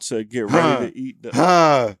itself out to get ready to eat.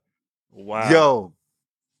 Wow. Yo.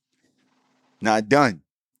 Not done.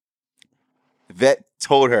 Vet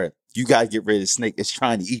told her, you got to get rid of the snake. It's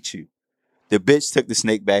trying to eat you. The bitch took the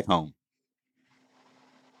snake back home.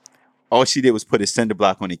 All she did was put a cinder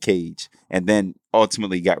block on the cage and then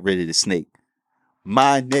ultimately got rid of the snake.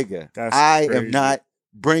 My nigga, I am not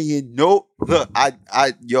bringing no. Look, I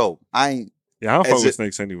ain't. Yeah, I don't fuck with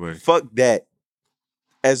snakes anyway. Fuck that.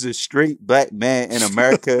 As a straight black man in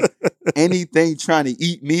America, anything trying to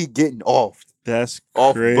eat me getting off. That's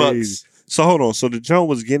off crazy. Bucks. So hold on. So the joint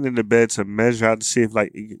was getting in the bed to measure out to see if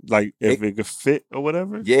if it could fit or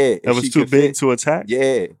whatever. Yeah, it was too big to attack.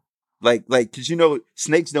 Yeah, like because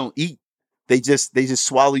snakes don't eat. They just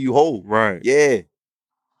swallow you whole. Right. Yeah.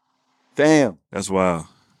 Fam. That's wild.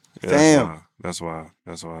 Yeah, Fam. That's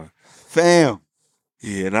wild. Fam.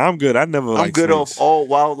 Yeah, and I'm good. I'm good snakes. Off all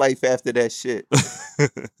wildlife after that shit.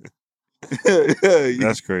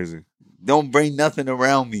 That's crazy. Don't bring nothing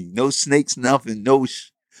around me. No snakes, nothing. No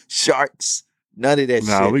sharks. None of that shit.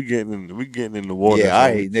 Nah, we getting in the water. Yeah, all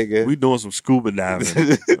right, nigga. We doing some scuba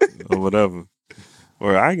diving or whatever.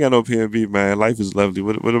 Or I ain't got no PNB, man. Life is lovely.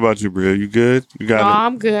 What about you, Bria? You good? You got it?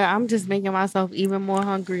 I'm good. I'm just making myself even more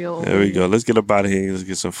hungry. There we go. Let's get up out of here. Let's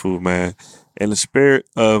get some food, man. In the spirit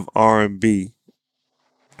of R&B,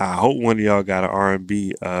 I hope one of y'all got an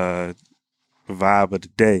R&B vibe of the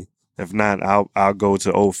day. If not, I'll go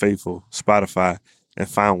to Old Faithful, Spotify, and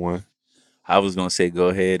find one. I was gonna say go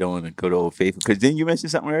ahead on and go to Old Faithful because didn't you mention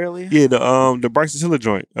something earlier? Yeah, the Bryson Tiller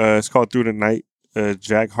joint. It's called Through the Night.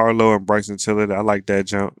 Jack Harlow and Bryson Tiller. I like that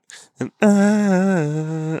jump. And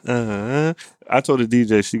I told the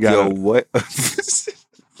DJ she got. Yo, what?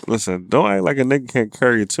 Listen, don't act like a nigga can't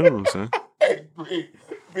carry a tune, son.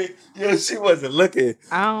 Yo, she wasn't looking.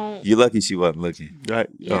 You lucky she wasn't looking. Right?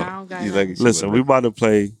 Yeah, I don't got you lucky. Listen, we about to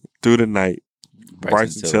play Through the Night.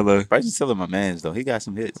 Bryson Tiller. Bryson Tiller, my man's though. He got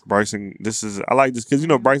some hits. Bryson, I like this because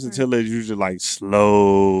Bryson Tiller is usually like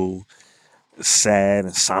slow, sad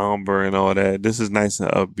and somber and all that. This is nice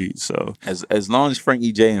and upbeat. So as long as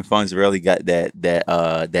Frankie J and Fonzarelli got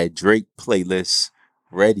that Drake playlist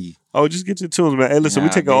ready. Oh, just get your tunes, man. Hey, listen, we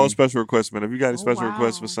take all special requests, man. If you got any special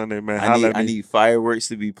requests for Sunday, man, I need fireworks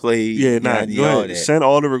to be played. Yeah, go ahead. Send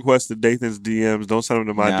all the requests to Dathan's DMs. Don't send them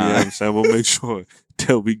to my DMs, and we'll make sure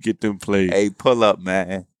that we get them played. Hey, pull up,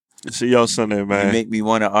 man. See y'all Sunday, man. You make me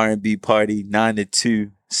want an R&B party 9 to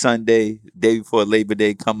 2 Sunday, day before Labor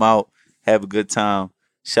Day. Come out, have a good time.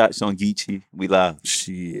 Shots on Geechee. We live.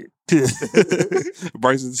 Shit.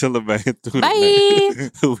 Bryson Tiller, man. Bye.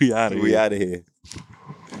 We out of here. We out of here.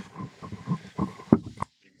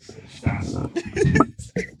 Shots on me.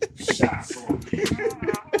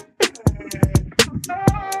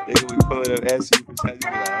 Nigga, we pull it up, ask you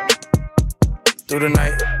Through the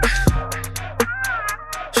night.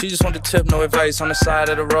 She just want the tip, no advice. On the side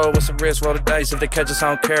of the road, what's the risk? Roll the dice. If they catch us,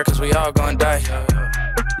 I don't care, cause we all gonna die.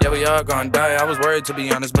 Yeah, we all gonna die. I was worried, to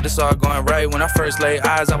be honest, but it's all going right. When I first laid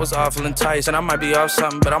eyes, I was awful enticed. And I might be off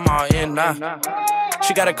something, but I'm all in now.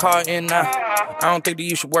 She got a car in now. I don't think that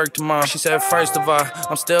you should work tomorrow. She said, first of all,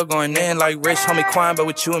 I'm still going in like Rich Homie Quan, but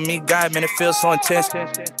with you and me, God, man, it feels so intense.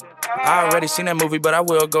 I already seen that movie, but I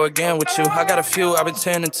will go again with you. I got a few I've been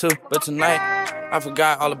tending to, but tonight, I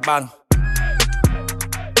forgot all about them.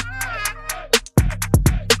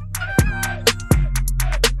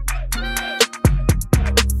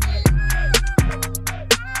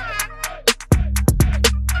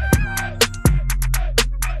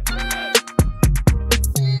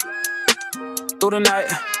 Through the night,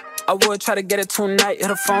 I would try to get it tonight. Hit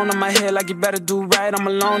a phone on my head like you better do right. I'm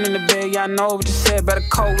alone in the bed, yeah, I know what you said, better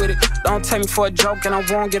cope with it. Don't take me for a joke and I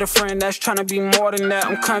won't get a friend that's trying to be more than that.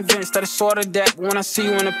 I'm convinced that it's sort of that, but when I see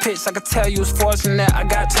you in the pitch, I can tell you it's forcing that. I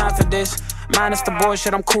got time for this. Minus the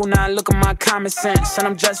bullshit, I'm cool now, look at my common sense. And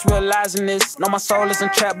I'm just realizing this. No, my soul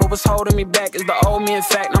isn't trapped, but what's holding me back is the old me. In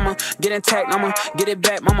fact, I'ma get intact, I'ma get it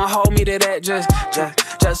back. Mama, hold me to that, just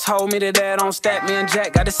hold me to that. Don't stack me and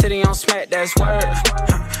Jack, got the city on smack, that's word.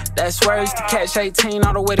 That's words to catch 18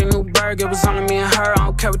 all the way to Newburgh. It was only me and her, I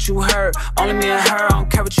don't care what you heard. Only me and her, I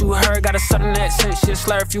don't care what you heard. Got a southern accent, shit,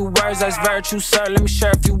 slur a few words. That's virtue, sir, let me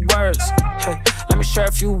share a few words. Hey, let me share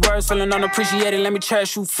a few words. Feeling unappreciated, let me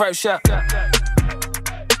cherish you first, yeah.